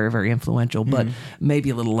powerful, very, very influential, but maybe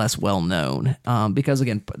a little less well known, because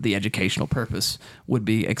again, the educational purpose would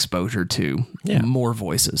be exposure to more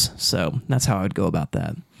voices. So that's how I would go about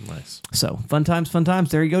that. Nice. So fun times.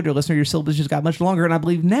 There you go, dear listener. Your syllabus just got much longer, and I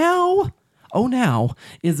believe now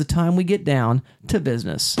is the time we get down to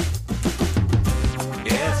business.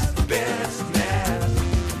 It's business.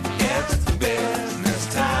 It's business.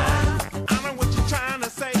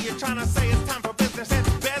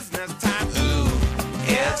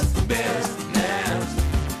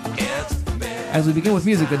 As we begin with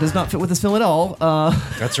music that does not fit with this film at all,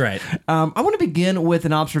 That's right. I want to begin with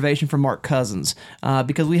an observation from Mark Cousins,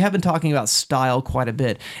 because we have been talking about style quite a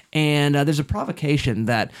bit, and there's a provocation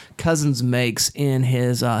that Cousins makes in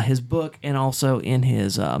his book and also in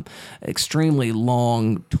his extremely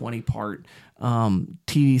long 20-part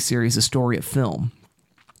TV series, The Story of Film,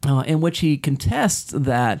 in which he contests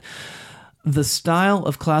that the style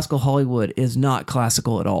of classical Hollywood is not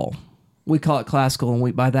classical at all. We call it classical,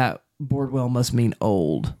 and by that, Bordwell must mean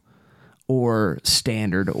old or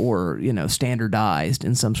standard or, standardized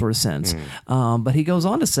in some sort of sense. But he goes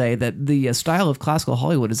on to say that the style of classical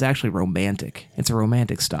Hollywood is actually romantic. It's a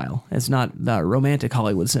romantic style. It's not romantic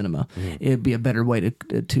Hollywood cinema. It'd be a better way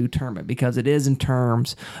to term it, because it is in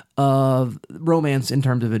terms of romance, in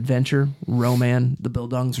terms of adventure, roman, the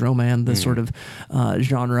Bildungsroman, the sort of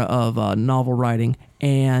genre of novel writing,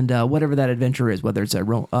 and whatever that adventure is, whether it's a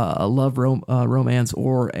love romance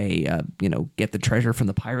or a get the treasure from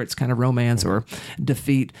the pirates kind of romance, or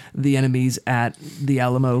defeat the enemies at the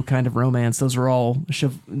Alamo kind of romance. Those are all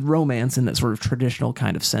romance in that sort of traditional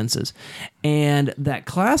kind of senses. And that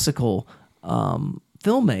classical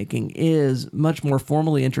filmmaking is much more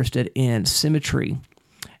formally interested in symmetry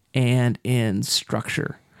and in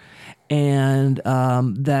structure. And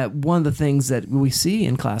that one of the things that we see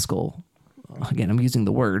in classical, again, I'm using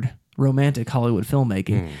the word romantic Hollywood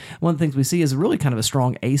filmmaking. One of the things we see is really kind of a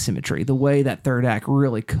strong asymmetry. The way that third act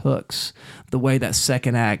really cooks, the way that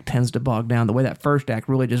second act tends to bog down, the way that first act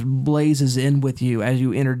really just blazes in with you as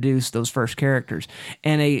you introduce those first characters.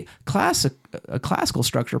 And a classical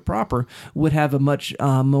structure proper would have a much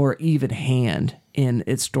more even hand in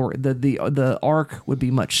its story. The arc would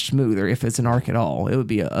be much smoother, if it's an arc at all. It would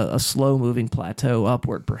be a slow moving plateau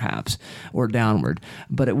upward perhaps, or downward,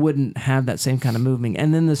 but it wouldn't have that same kind of moving.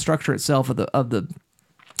 And then the structure itself of the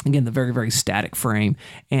again, the very, very static frame,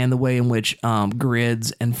 and the way in which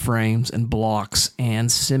grids and frames and blocks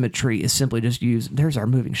and symmetry is simply just used. There's our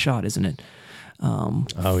moving shot, isn't it?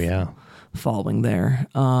 Oh yeah, following there.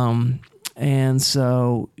 And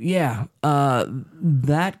so,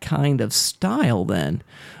 that kind of style then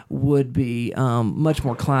would be much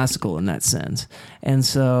more classical in that sense. And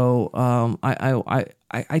so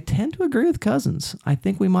I tend to agree with Cousins. I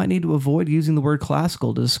think we might need to avoid using the word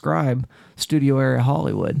classical to describe studio era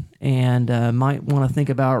Hollywood, and might want to think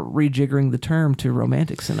about rejiggering the term to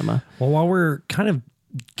romantic cinema. Well, while we're kind of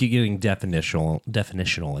getting definitional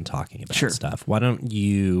and talking about stuff, why don't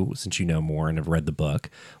you, since you know more and have read the book,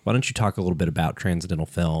 why don't you talk a little bit about transcendental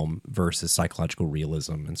film versus psychological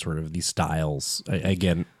realism and sort of these styles?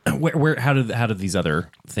 Again, how do these other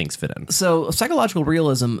things fit in? So psychological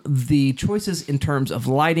realism, the choices in terms of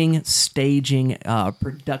lighting, staging,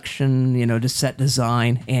 production, just set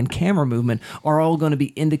design and camera movement are all going to be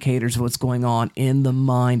indicators of what's going on in the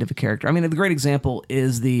mind of a character. I mean, the great example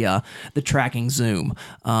is the tracking zoom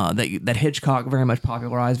that Hitchcock very much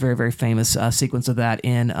popularized. Very, very famous sequence of that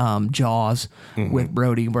in Jaws with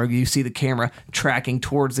Brody, where you see the camera tracking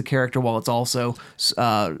towards the character while it's also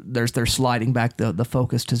they're sliding back the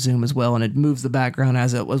focus to zoom as well, and it moves the background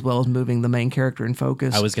as well as moving the main character in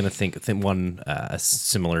focus. I was going to think one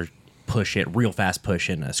similar real fast push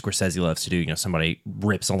in Scorsese loves to do. Somebody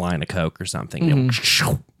rips a line of coke or something,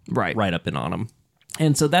 right up and on them.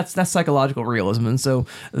 And so that's psychological realism. And so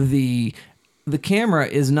the camera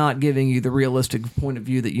is not giving you the realistic point of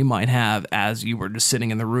view that you might have as you were just sitting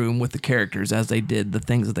in the room with the characters as they did the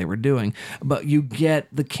things that they were doing. But you get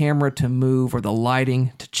the camera to move, or the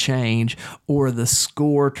lighting to change, or the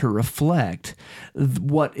score to reflect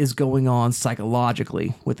what is going on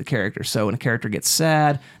psychologically with the character. So when a character gets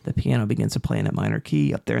sad, the piano begins to play in a minor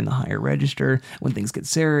key up there in the higher register. When things get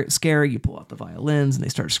scary, you pull out the violins and they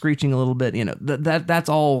start screeching a little bit. That's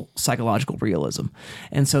all psychological realism.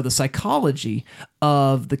 And so the psychology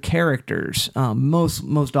of the characters,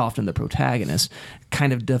 most often the protagonist,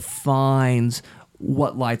 kind of defines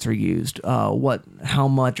what lights are used, how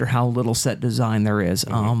much or how little set design there is,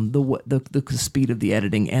 the speed of the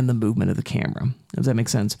editing and the movement of the camera. Does that make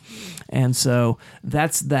sense? And so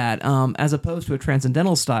that's that, as opposed to a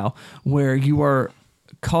transcendental style where you are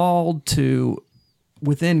called to,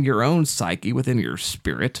 within your own psyche, within your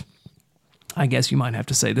spirit, I guess you might have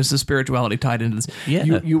to say there's a spirituality tied into this. Yeah,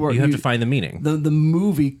 you have to find the meaning. The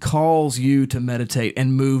movie calls you to meditate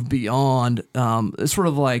and move beyond. It's sort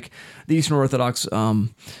of like the Eastern Orthodox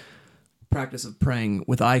practice of praying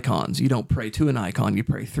with icons. You don't pray to an icon, you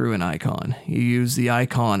pray through an icon. You use the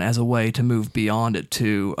icon as a way to move beyond it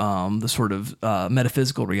to the sort of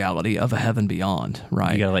metaphysical reality of a heaven beyond,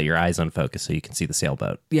 right? You got to let your eyes unfocus so you can see the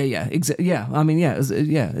sailboat. Yeah. I mean,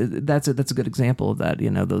 that's a good example of that. You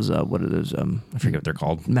know, those what are those? I forget what they're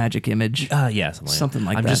called. Magic image. Yeah, something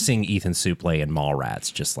like that. I'm just seeing Ethan Suplee and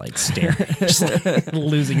Mallrats just like staring, just like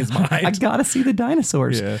losing his mind. I gotta see the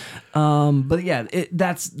dinosaurs. Yeah. But yeah,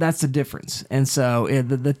 that's the difference. And so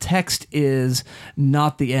the text is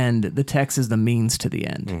not the end. The text is the means to the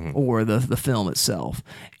end, or the film itself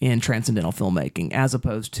in transcendental filmmaking, as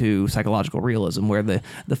opposed to psychological realism, where the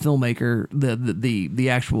filmmaker, the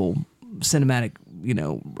actual cinematic,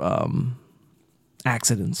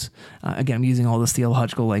 accidents. Again, I'm using all this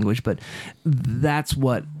theological language, but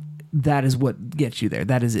that is what gets you there.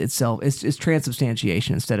 That is itself. It's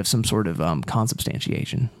transubstantiation instead of some sort of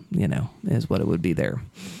consubstantiation. Is what it would be there.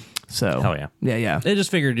 So hell yeah, yeah. I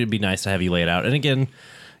just figured it'd be nice to have you lay it out. And again,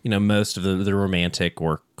 most of the romantic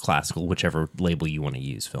or classical, whichever label you want to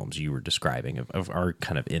use, films you were describing are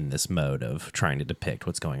kind of in this mode of trying to depict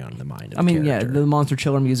what's going on in the mind of the character. The monster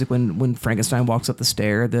chiller music when Frankenstein walks up the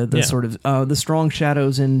stair, the sort of the strong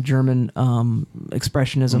shadows in German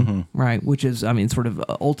expressionism, right? Which is, sort of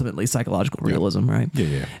ultimately psychological realism, right?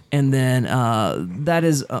 Yeah. And then that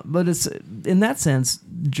is, but it's in that sense,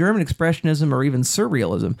 German expressionism or even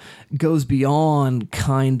surrealism goes beyond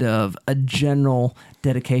kind of a general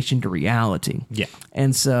dedication to reality. Yeah.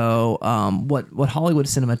 And so what Hollywood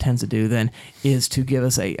cinema tends to do then is to give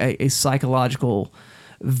us a psychological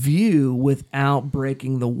view without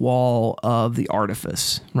breaking the wall of the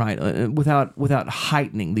artifice, right? Without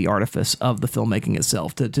heightening the artifice of the filmmaking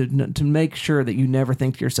itself, to make sure that you never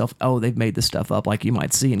think to yourself, oh, they've made this stuff up, like you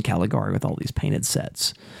might see in Caligari with all these painted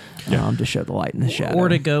sets to show the light and the shadow. Or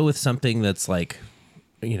to go with something that's like,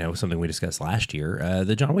 something we discussed last year,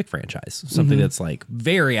 the John Wick franchise, something that's like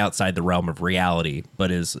very outside the realm of reality,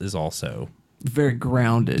 but is also very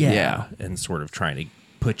grounded. Yeah. And sort of trying to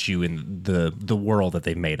put you in the world that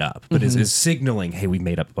they've made up, but is signaling, hey, we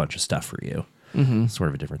made up a bunch of stuff for you. Sort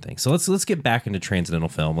of a different thing. So let's get back into transcendental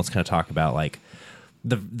film. Let's kind of talk about like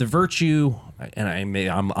the virtue, and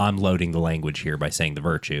I'm loading the language here by saying the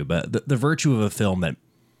virtue, but the virtue of a film that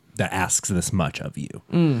asks this much of you,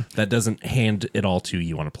 that doesn't hand it all to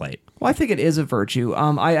you on a plate. Well, I think it is a virtue.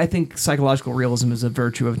 I think psychological realism is a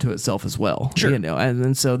virtue unto itself as well. Sure.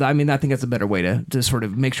 And so I think that's a better way to sort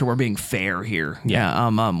of make sure we're being fair here. Yeah.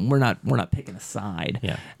 We're not picking a side.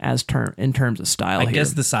 Yeah. In terms of style. I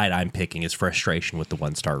guess the side I'm picking is frustration with the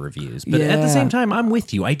 1-star reviews, but at the same time, I'm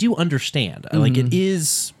with you. I do understand. Like it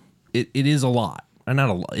is a lot. Not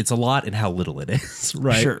a lot. It's a lot in how little it is,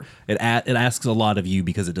 right? Sure. It asks a lot of you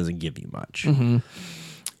because it doesn't give you much.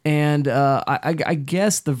 And I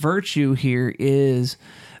guess the virtue here is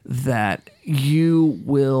that you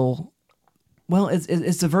will. Well,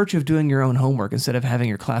 it's the virtue of doing your own homework instead of having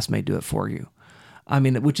your classmate do it for you.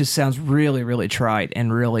 Which just sounds really, really trite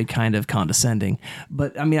and really kind of condescending.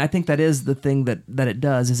 But I think that is the thing that it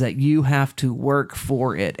does, is that you have to work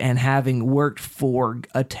for it, and having worked for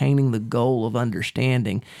attaining the goal of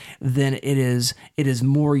understanding, then it is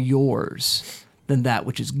more yours than that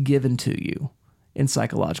which is given to you in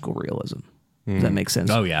psychological realism. Does that make sense?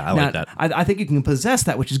 Oh yeah, I like that. I think you can possess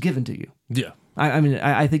that which is given to you. Yeah.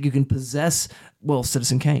 I think you can possess,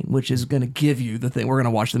 Citizen Kane, which is going to give you the thing. We're going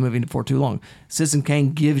to watch the movie for too long. Citizen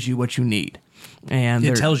Kane gives you what you need. And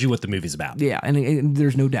it tells you what the movie's about. Yeah, and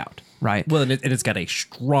there's no doubt, right? Well, and it's got a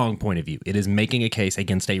strong point of view. It is making a case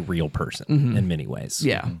against a real person in many ways.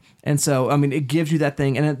 Yeah, and so it gives you that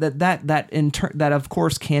thing, and that of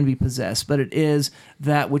course can be possessed, but it is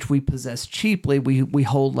that which we possess cheaply, we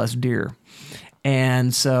hold less dear.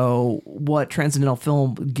 And so what transcendental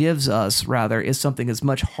film gives us, rather, is something that's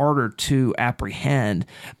much harder to apprehend,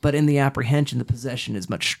 but in the apprehension, the possession is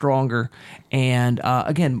much stronger, and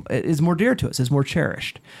again, is more dear to us, is more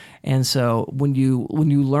cherished. And so when you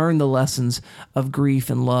learn the lessons of grief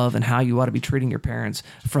and love and how you ought to be treating your parents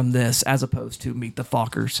from this, as opposed to Meet the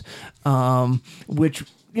Fockers, which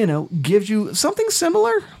gives you something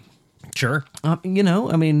similar. Sure.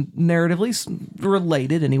 Narratively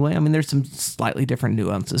related anyway. There's some slightly different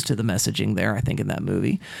nuances to the messaging there, I think, in that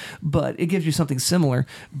movie. But it gives you something similar.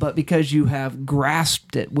 But because you have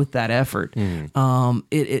grasped it with that effort, you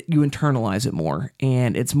internalize it more.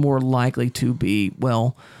 And it's more likely to be,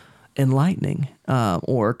 enlightening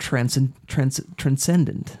or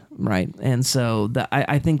transcendent, right? And so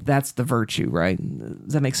I think that's the virtue, right?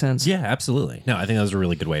 Does that make sense? Yeah, absolutely. No, I think that was a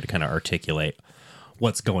really good way to kind of articulate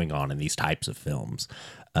what's going on in these types of films.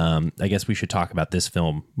 I guess we should talk about this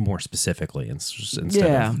film more specifically instead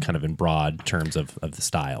Yeah. of kind of in broad terms of the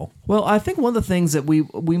style. Well, I think one of the things that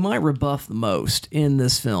we might rebuff the most in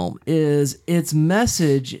this film is its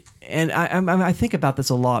message, and I think about this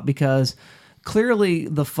a lot because clearly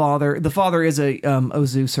the father is a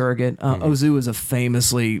Ozu surrogate. Ozu is a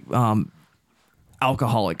famously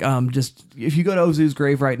alcoholic. Just if you go to Ozu's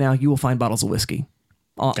grave right now, you will find bottles of whiskey.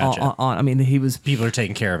 Gotcha. I mean, he was. People are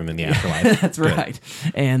taking care of him in the afterlife. That's Good. right.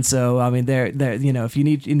 And so, I mean, there, you know, if you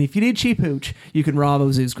need cheap hooch, you can rob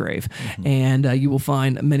Ozu's grave, and you will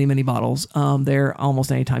find many, many bottles there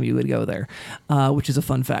almost any time you would go there, which is a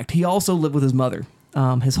fun fact. He also lived with his mother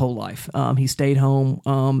his whole life. He stayed home,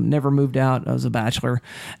 never moved out as a bachelor,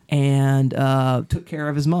 and took care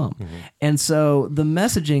of his mom. And so the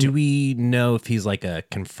messaging. Do we know if he's like a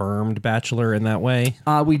confirmed bachelor in that way?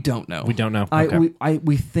 We don't know. We don't know? Okay.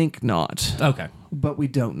 We think not, Okay. but we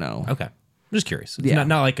don't know. Okay. I'm just curious. It's Yeah.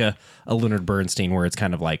 not like a Leonard Bernstein where it's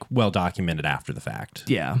kind of like well documented after the fact.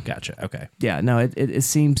 Yeah. Gotcha. Okay. Yeah, no, it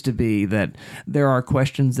seems to be that there are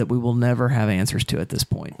questions that we will never have answers to at this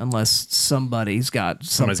point, unless somebody's got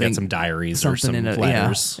Somebody's got some diaries or some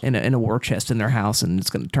letters. in a war chest in their house, and it's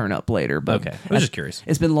going to turn up later. But Okay. I was just curious.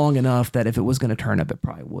 It's been long enough that if it was going to turn up, it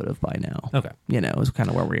probably would have by now. Okay. You know, is kind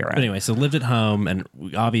of where we are at. But anyway, so lived at home, and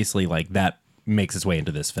obviously like that makes its way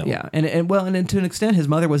into this film. Yeah, and to an extent, his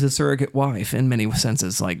mother was his surrogate wife in many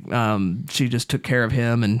senses. Like, she just took care of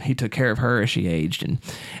him, and he took care of her as she aged,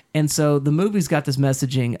 and so the movie's got this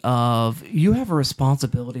messaging of you have a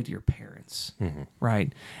responsibility to your parents,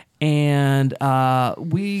 right? And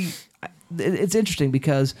it's interesting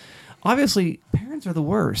because obviously parents are the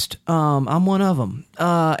worst. I'm one of them,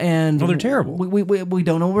 and they're terrible. We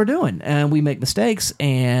don't know what we're doing, and we make mistakes.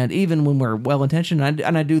 And even when we're well intentioned,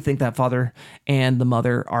 and I do think that father and the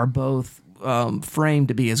mother are both framed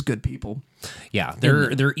to be as good people. Yeah,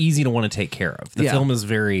 they're easy to want to take care of. The Yeah. film is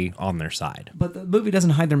very on their side. But the movie doesn't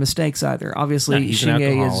hide their mistakes either. Obviously, No, he's an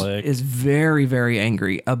Shinge alcoholic. is very, very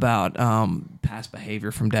angry about past behavior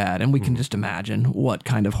from dad. And we can just imagine what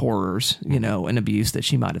kind of horrors, you know, and abuse that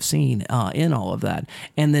she might have seen in all of that.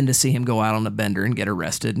 And then to see him go out on a bender and get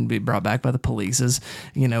arrested and be brought back by the police is,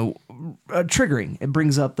 you know, triggering. It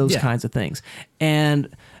brings up those kinds of things. And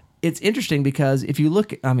it's interesting because if you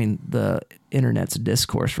look, I mean, the internet's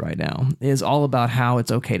discourse right now is all about how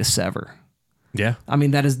it's okay to sever. Yeah. I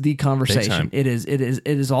mean, that is the Big time. conversation. It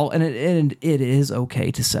is all, and it is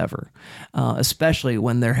okay to sever, especially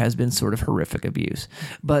when there has been sort of horrific abuse.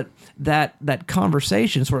 But that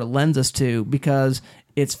conversation sort of lends us to, because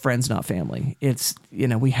it's friends, not family. It's, you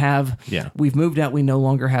know, we've moved out. We no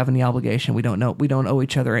longer have any obligation. We don't owe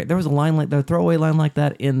each other. There was a throwaway line like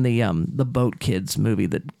that in the Boat Kids movie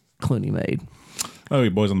that Clooney made. Oh,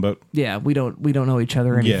 you boys on the boat. Yeah, we don't owe each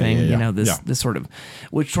other anything. Yeah. You know, this sort of,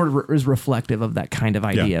 which sort of is reflective of that kind of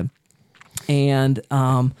idea. And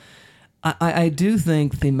I do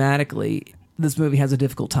think thematically this movie has a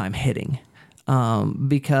difficult time hitting,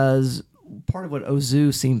 because part of what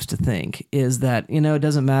Ozu seems to think is that, you know, it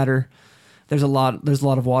doesn't matter. There's a lot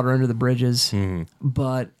of water under the bridges,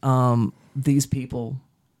 but these people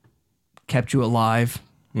kept you alive.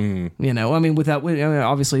 You know, I mean,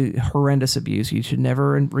 obviously horrendous abuse. You should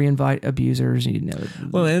never reinvite abusers. You know,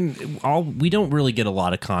 Well, and we don't really get a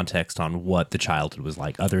lot of context on what the childhood was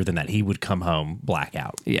like, other than that he would come home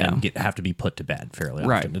blackout, and have to be put to bed fairly often.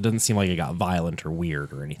 Right. It doesn't seem like it got violent or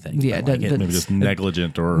weird or anything. Yeah, but, like, it- Maybe just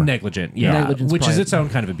negligent or negligent, yeah, Negligence which is probably- its own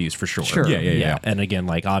kind of abuse for sure. Sure. Yeah. And again,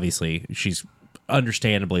 like obviously she's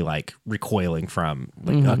understandably like recoiling from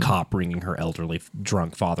like a cop bringing her elderly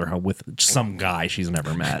drunk father home with some guy she's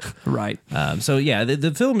never met. right. So yeah,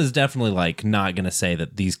 the film is definitely like not going to say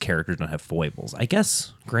that these characters don't have foibles. I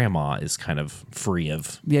guess Grandma is kind of free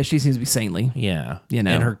of, Yeah, she seems to be saintly. yeah, You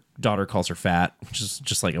know. and her daughter calls her fat, which is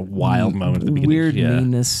just like a wild moment at the beginning. Weird yeah.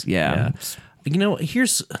 meanness. Yeah. You know,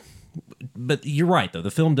 but you're right though.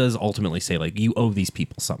 The film does ultimately say like you owe these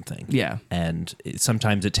people something. Yeah. and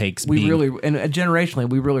sometimes it takes. We really, and generationally,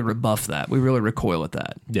 we really rebuff that. We really recoil at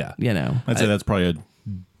that. Yeah. You know. I'd say that's probably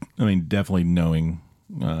definitely knowing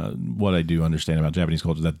what I do understand about Japanese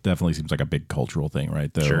culture, that definitely seems like a big cultural thing,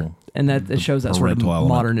 right? Though, Sure. And that it shows that sort of parental element.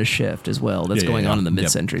 modernist shift as well that's Yeah, going yeah. on in the Yep.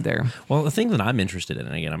 mid-century there. Well, the thing that I'm interested in,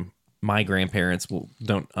 and again, my grandparents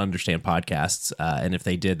don't understand podcasts, and if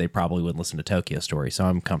they did, they probably wouldn't listen to Tokyo Story. So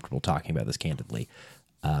I'm comfortable talking about this candidly.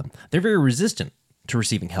 They're very resistant to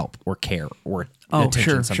receiving help or care or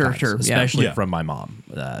attention sometimes, sure. Yeah. especially Yeah. from my mom.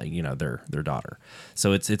 You know, their daughter.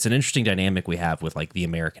 So it's an interesting dynamic we have with like the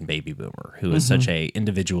American baby boomer, who is such a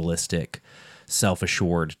individualistic,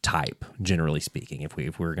 self-assured type, generally speaking.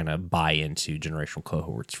 If we're going to buy into generational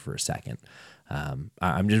cohorts for a second.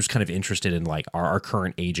 I'm just kind of interested in like our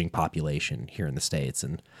current aging population here in the States.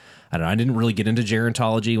 And I don't know, I didn't really get into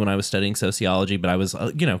gerontology when I was studying sociology, but I was,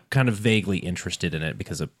 kind of vaguely interested in it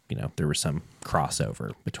because of, there was some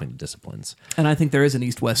crossover between the disciplines. And I think there is an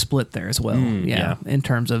East-West split there as well. yeah. In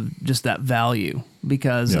terms of just that value,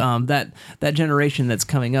 because that generation that's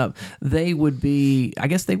coming up, they would be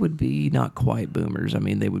not quite boomers. I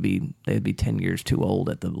mean, they'd be 10 years too old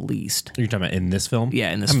at the least. You're talking about in this film?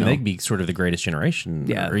 Yeah, in this I mean, film. they'd be sort of the greatest generation,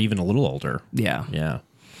 Yeah. or even a little older. Yeah. Yeah.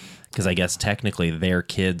 Because I guess technically their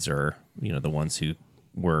kids are, the ones who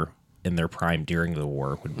were in their prime during the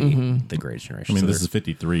war would be the greatest generation. I mean, So this they're is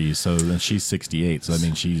 53, so then she's 68. So I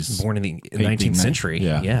mean, she's born in the 19th century.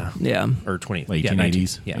 Yeah. Yeah. Or 20th.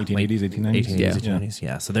 1880s. Yeah. 1880s, 1890s. 1880s, Yeah. 1890s.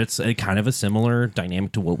 Yeah. So that's a kind of a similar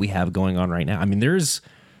dynamic to what we have going on right now. I mean, there's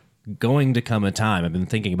going to come a time, I've been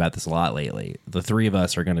thinking about this a lot lately. The three of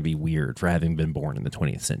us are going to be weird for having been born in the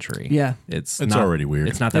 20th century. Yeah. It's already weird.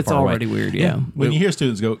 It's not that That's far already away. weird. Yeah. When you hear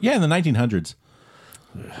students go, in the 1900s.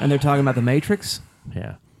 And they're talking about the Matrix.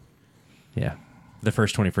 Yeah. Yeah. The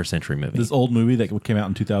first 21st century movie. This old movie that came out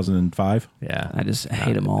in 2005. Yeah. I just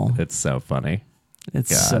hate them all. It's so funny.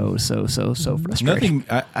 It's God. so frustrating.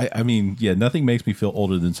 Nothing. I mean, nothing makes me feel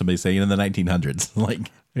older than somebody saying in the 1900s.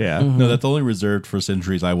 Like, Yeah. no, that's only reserved for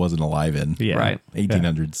centuries I wasn't alive in. Yeah. Right.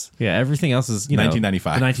 1800s. Yeah. Everything else is,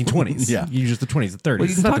 1995. the 1920s. Yeah. You just the 20s, the 30s. Well,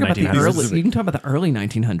 you It's can not talk about the 1900s. early. You can talk about the early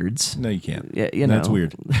 1900s. No, you can't. Yeah, That's know.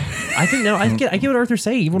 weird. I think no. I get what Arthur's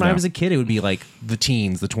saying. Even when I Yeah. was a kid, it would be like the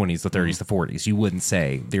teens, the 20s, the 30s, the 40s. You wouldn't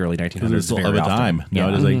say the early 1900s. It's very of a often. time. No,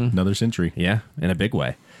 Yeah. it is another century. Yeah, in a big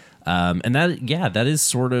way. And that is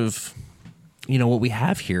sort of, what we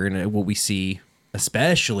have here and what we see,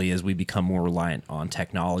 especially as we become more reliant on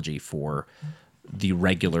technology for the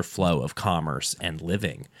regular flow of commerce and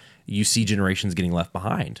living. You see generations getting left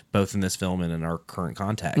behind, both in this film and in our current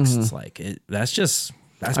context. It's like, that's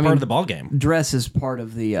part of the ball game. Dress is part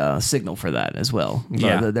of the signal for that as well.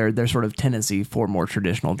 Yeah. Their sort of tendency for more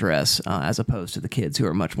traditional dress as opposed to the kids who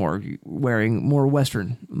are much more wearing more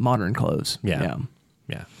Western modern clothes. Yeah.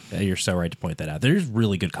 You're so right to point that out. There's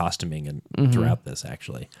really good costuming throughout this,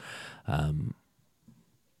 actually.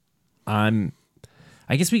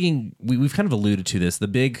 I guess we've kind of alluded to this. The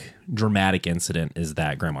big dramatic incident is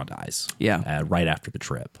that Grandma dies. Yeah. Right after the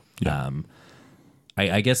trip. Yeah.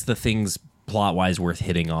 I guess the things plot wise worth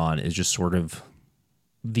hitting on is just sort of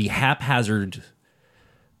the haphazard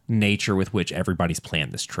nature with which everybody's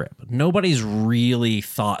planned this trip. Nobody's really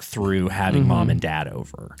thought through having mom and dad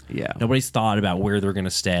over. Yeah. Nobody's thought about where they're going to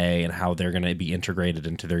stay and how they're going to be integrated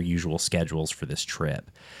into their usual schedules for this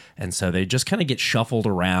trip. And so they just kind of get shuffled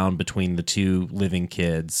around between the two living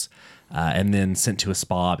kids and then sent to a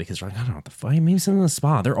spa because they're like, I don't know what the fuck. Maybe send them to a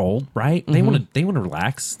spa. They're old, right? They want to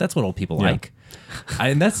relax. That's what old people like.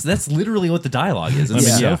 And that's literally what the dialogue is.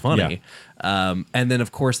 It's so funny. Yeah. And then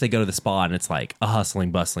of course they go to the spa and it's like a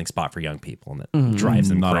hustling, bustling spot for young people, and that drives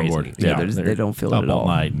them Not on crazy. board. Yeah, they don't feel it Up at all all.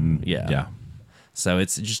 night. And, Yeah. So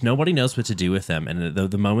it's just nobody knows what to do with them. And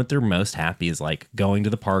the moment they're most happy is like going to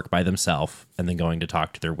the park by themselves and then going to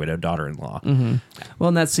talk to their widowed daughter-in-law. Well,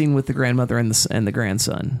 in that scene with the grandmother and the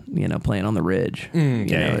grandson, playing on the ridge,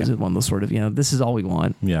 is one of those sort of, this is all we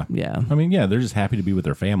want. Yeah. Yeah. I mean, they're just happy to be with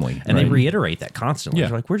their family. And they reiterate that constantly. Yeah.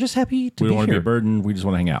 They're like, we're just happy to we be don't want to be here. a burden. We just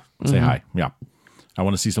want to hang out. Say hi. Yeah. I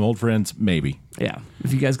want to see some old friends. Maybe. Yeah.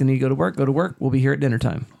 If you guys need to go to work, go to work. We'll be here at dinner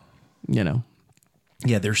time. Yeah,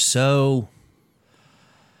 they're so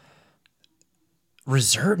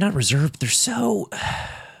not reserved. They're so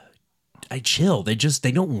chill. They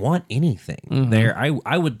don't want anything.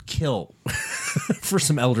 I would kill for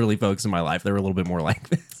some elderly folks in my life. They're a little bit more like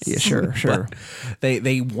this. Yeah, sure. But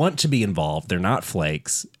they want to be involved. They're not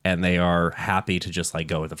flakes, and they are happy to just like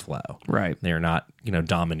go with the flow. Right. They're not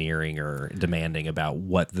domineering or demanding about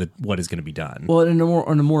what is going to be done. Well, in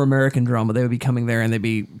a more American drama, they would be coming there and they'd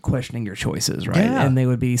be questioning your choices, right? Yeah. And they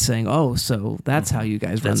would be saying, "Oh, so that's how you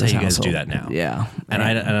guys run That's this how you guys household." do that now. Yeah. And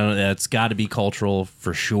I don't know, that's got to be cultural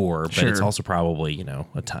for sure, but it's Sure. also probably,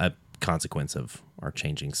 a consequence of our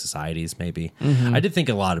changing societies, maybe. I did think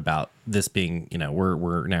a lot about this being,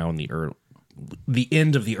 we're now in the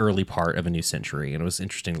end of the early part of a new century, and it was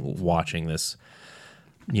interesting watching this,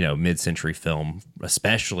 mid-century film,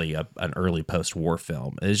 especially an early post-war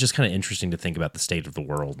film. It's just kind of interesting to think about the state of the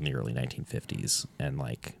world in the early 1950s, and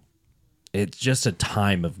like, it's just a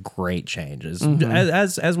time of great changes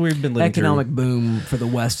as we've been living Economic through. boom for the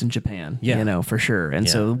West and Japan, Yeah. for sure. And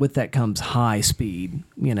so with that comes high speed,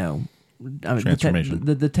 Transformation.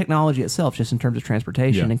 The technology itself, just in terms of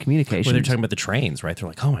transportation and communication. Well, they're talking about the trains, right? They're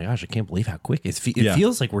like, "Oh my gosh, I can't believe how quick it Yeah.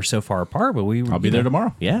 feels like we're so far apart." But I'll be there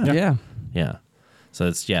tomorrow. Yeah, Yeah. yeah. So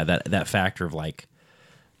it's that factor of like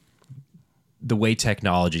the way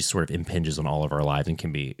technology sort of impinges on all of our lives and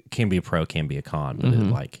can be a pro, can be a con, but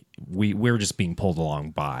like we're just being pulled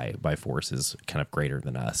along by forces kind of greater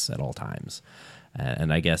than us at all times.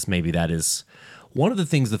 And I guess maybe that is one of the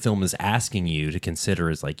things the film is asking you to consider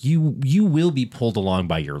is like you will be pulled along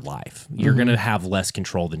by your life. You're going to have less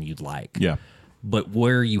control than you'd like. Yeah. But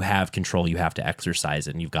where you have control, you have to exercise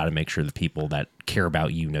it, and you've got to make sure the people that care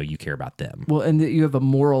about you know you care about them. Well, and you have a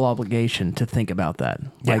moral obligation to think about that.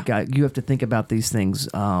 Yeah. Like you have to think about these things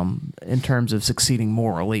in terms of succeeding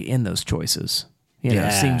morally in those choices. You know,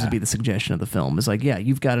 seems to be the suggestion of the film. It's like, yeah,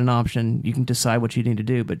 you've got an option. You can decide what you need to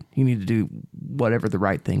do, but you need to do whatever the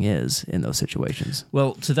right thing is in those situations.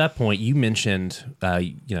 Well, to that point, you mentioned,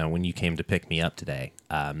 when you came to pick me up today,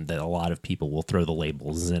 that a lot of people will throw the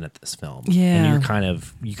label Zen at this film. Yeah, and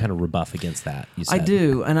you kind of rebuff against that. You said. I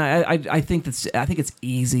do, and I think it's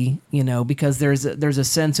easy, because there's a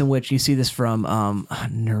sense in which you see this from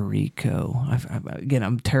Noriko. Again,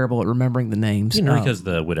 I'm terrible at remembering the names. Noriko's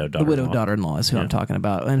the widowed daughter. The widowed daughter-in-law is who I'm talking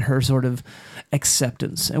about, and her sort of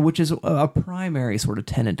acceptance, which is a primary sort of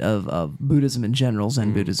tenet of Buddhism in general.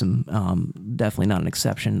 Zen Buddhism, definitely not an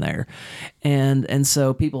exception there, and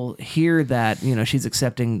so people hear that she's accepting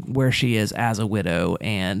where she is as a widow,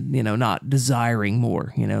 and not desiring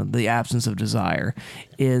more. The absence of desire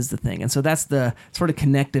is the thing, and so that's the sort of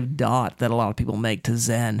connective dot that a lot of people make to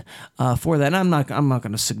Zen for that. And I'm not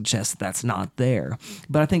going to suggest that that's not there,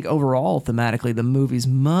 but I think overall thematically the movie's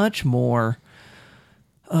much more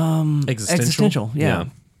existential. Yeah.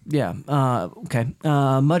 Okay.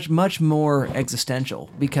 Much more existential,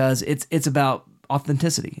 because it's about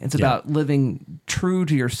authenticity. It's about living true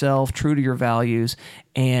to yourself, true to your values,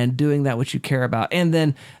 and doing that which you care about. And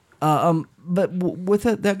then, but with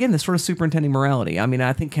again, this sort of superintending morality. I mean,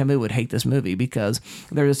 I think Camus would hate this movie because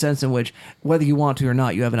there's a sense in which whether you want to or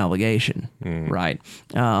not, you have an obligation, right?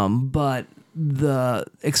 But the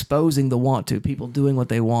exposing the want to, people doing what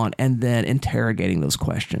they want, and then interrogating those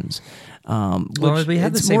questions. Which we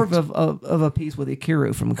had it's more of a piece with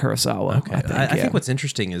Ikiru from Kurosawa. Okay. I think what's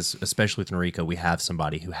interesting is, especially with Noriko, we have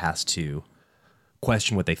somebody who has to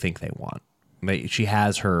question what they think they want. She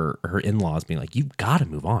has her in-laws being like, "You've got to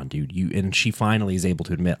move on, dude." And she finally is able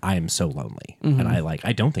to admit, "I am so lonely, and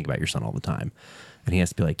I don't think about your son all the time." And he has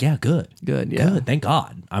to be like, "Yeah, good, thank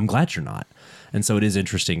God. I'm glad you're not." And so it is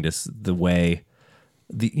interesting the way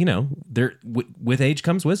with age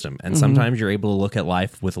comes wisdom, and sometimes you're able to look at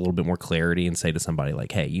life with a little bit more clarity and say to somebody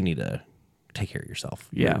like, "Hey, you need to take care of yourself.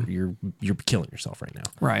 Yeah, you're killing yourself right now."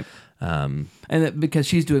 Right. And because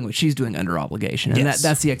she's doing what she's doing under obligation, and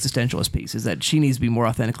that's the existentialist piece, is that she needs to be more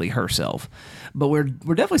authentically herself. But we're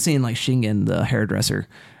definitely seeing like Shingen, the hairdresser,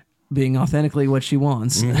 being authentically what she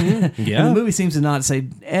wants. Yeah. The movie seems to not say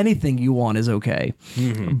anything you want is okay,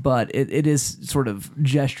 but it is sort of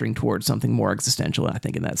gesturing towards something more existential, I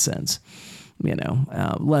think, in that sense.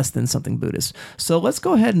 Less than something Buddhist. So let's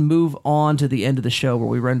go ahead and move on to the end of the show where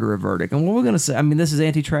we render a verdict. And what we're going to say, I mean, this is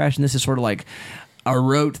anti-trash, and this is sort of like a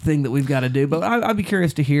rote thing that we've got to do, but I'd be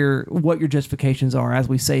curious to hear what your justifications are as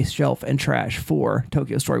we say shelf and trash for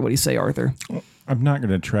Tokyo Story. What do you say, Arthur? I'm not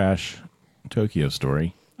going to trash Tokyo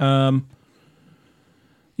Story. I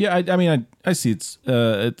mean, I see its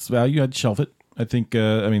value. I'd shelf it. I think,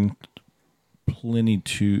 plenty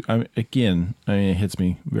to, it hits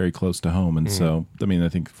me very close to home. And so, I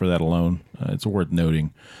think for that alone, it's worth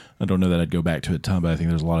noting. I don't know that I'd go back to it a ton, but I think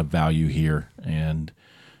there's a lot of value here. And,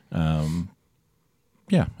 I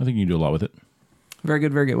think you can do a lot with it. Very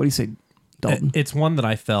good, very good. What do you say, Dalton? It's one that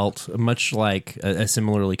I felt much like a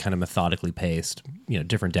similarly kind of methodically paced,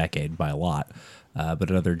 different decade by a lot. But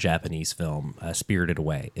another Japanese film, Spirited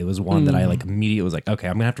Away. It was one that I immediately was like, okay,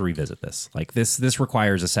 I'm gonna have to revisit this. Like this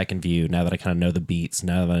requires a second view now that I kind of know the beats,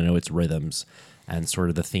 now that I know its rhythms and sort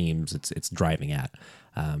of the themes it's driving at.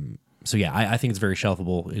 I think it's very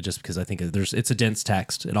shelfable. Just because I think it's a dense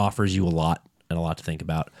text. It offers you a lot and a lot to think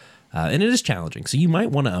about. And it is challenging, so you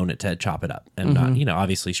might want to own it to chop it up. And not,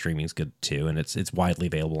 obviously streaming is good too, and it's widely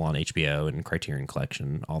available on HBO and Criterion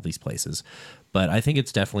Collection, all these places. But I think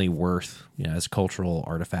it's definitely worth, as a cultural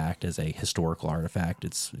artifact, as a historical artifact,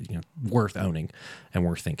 it's worth owning and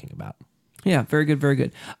worth thinking about. Yeah, very good, very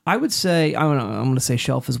good. I would say I'm going to say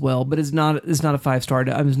shelf as well, but it's not a 5-star.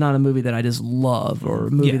 It's not a movie that I just love or a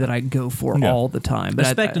movie that I go for all the time. But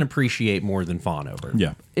respect and appreciate more than fawn over.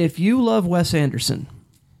 Yeah. If you love Wes Anderson,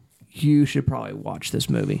 you should probably watch this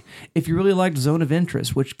movie. If you really liked Zone of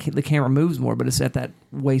Interest, which the camera moves more, but it's at that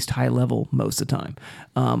waist-high level most of the time,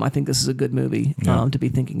 I think this is a good movie to be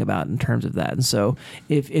thinking about in terms of that. And so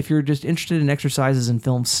if you're just interested in exercises in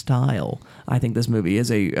film style, I think this movie is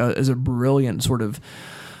a brilliant sort of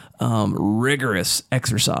rigorous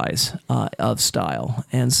exercise of style.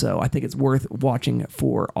 And so I think it's worth watching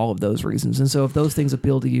for all of those reasons. And so if those things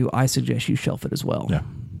appeal to you, I suggest you shelf it as well. Yeah.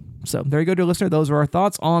 So there you go, dear listener. Those are our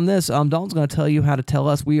thoughts on this. Dalton's going to tell you how to tell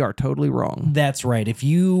us we are totally wrong. That's right. If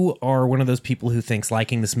you are one of those people who thinks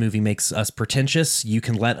liking this movie makes us pretentious, you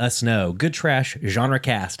can let us know.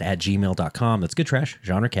 goodtrashgenrecast@gmail.com. That's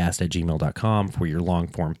goodtrashgenrecast@gmail.com for your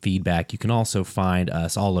long-form feedback. You can also find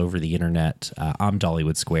us all over the internet. I'm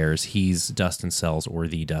Dollywood Squares. He's Dustin Sells or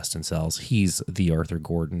The Dustin Sells. He's The Arthur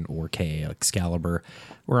Gordon or K.A. Excalibur.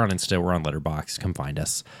 We're on Insta. We're on Letterboxd. Come find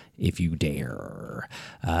us if you dare.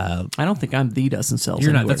 I don't think I'm The Dustin Sells.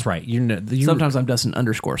 You're not. anywhere. That's right. Sometimes I'm Dustin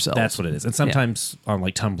 _Sells. That's what it is. And sometimes on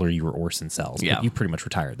like Tumblr, you were Orson Sells. Yeah. But you pretty much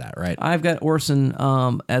retired that, right? I've got Orson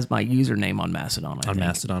as my username on Mastodon. I think.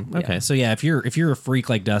 Mastodon. Okay. So yeah, if you're a freak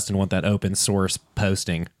like Dustin, want that open source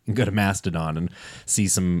posting, you can go to Mastodon and see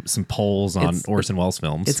some polls on Orson Welles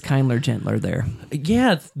films. It's kindler, gentler there.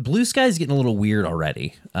 Yeah, Blue Sky's getting a little weird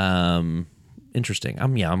already. Interesting.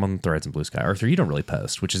 I'm on Threads and Blue Sky. Arthur, you don't really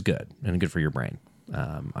post, which is good and good for your brain.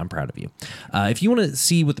 I'm proud of you. If you want to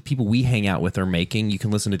see what the people we hang out with are making, you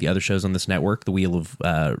can listen to the other shows on this network. The Wheel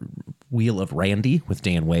of Randy with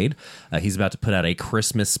Dan Wade. He's about to put out a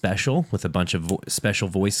Christmas special with a bunch of special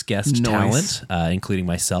voice guest talent, including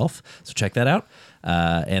myself. So check that out.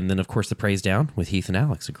 And then, of course, The Praise Down with Heath and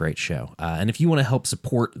Alex, a great show. And if you want to help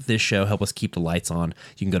support this show, help us keep the lights on,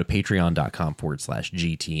 you can go to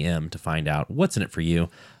patreon.com/GTM to find out what's in it for you.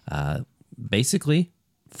 Basically,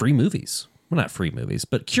 free movies. Well, not free movies,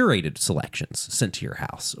 but curated selections sent to your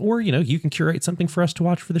house. Or, you can curate something for us to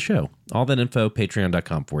watch for the show. All that info,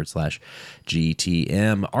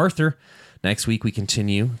 patreon.com/GTM. Arthur, next week we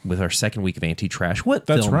continue with our second week of Anti-Trash. What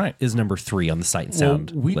film is number 3 on the Sight and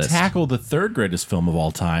Sound we list? tackle the third greatest film of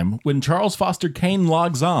all time when Charles Foster Kane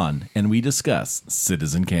logs on and we discuss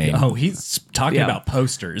Citizen Kane. Oh, he's talking about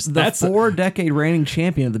posters. The 4-decade reigning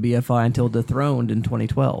champion of the BFI until dethroned in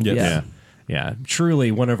 2012. Yes. Yeah, truly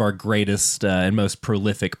one of our greatest and most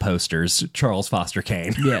prolific posters, Charles Foster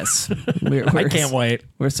Kane. Yes. I can't wait.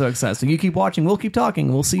 We're so excited. So you keep watching. We'll keep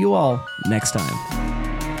talking. We'll see you all next time.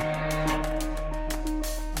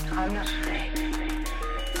 I'm not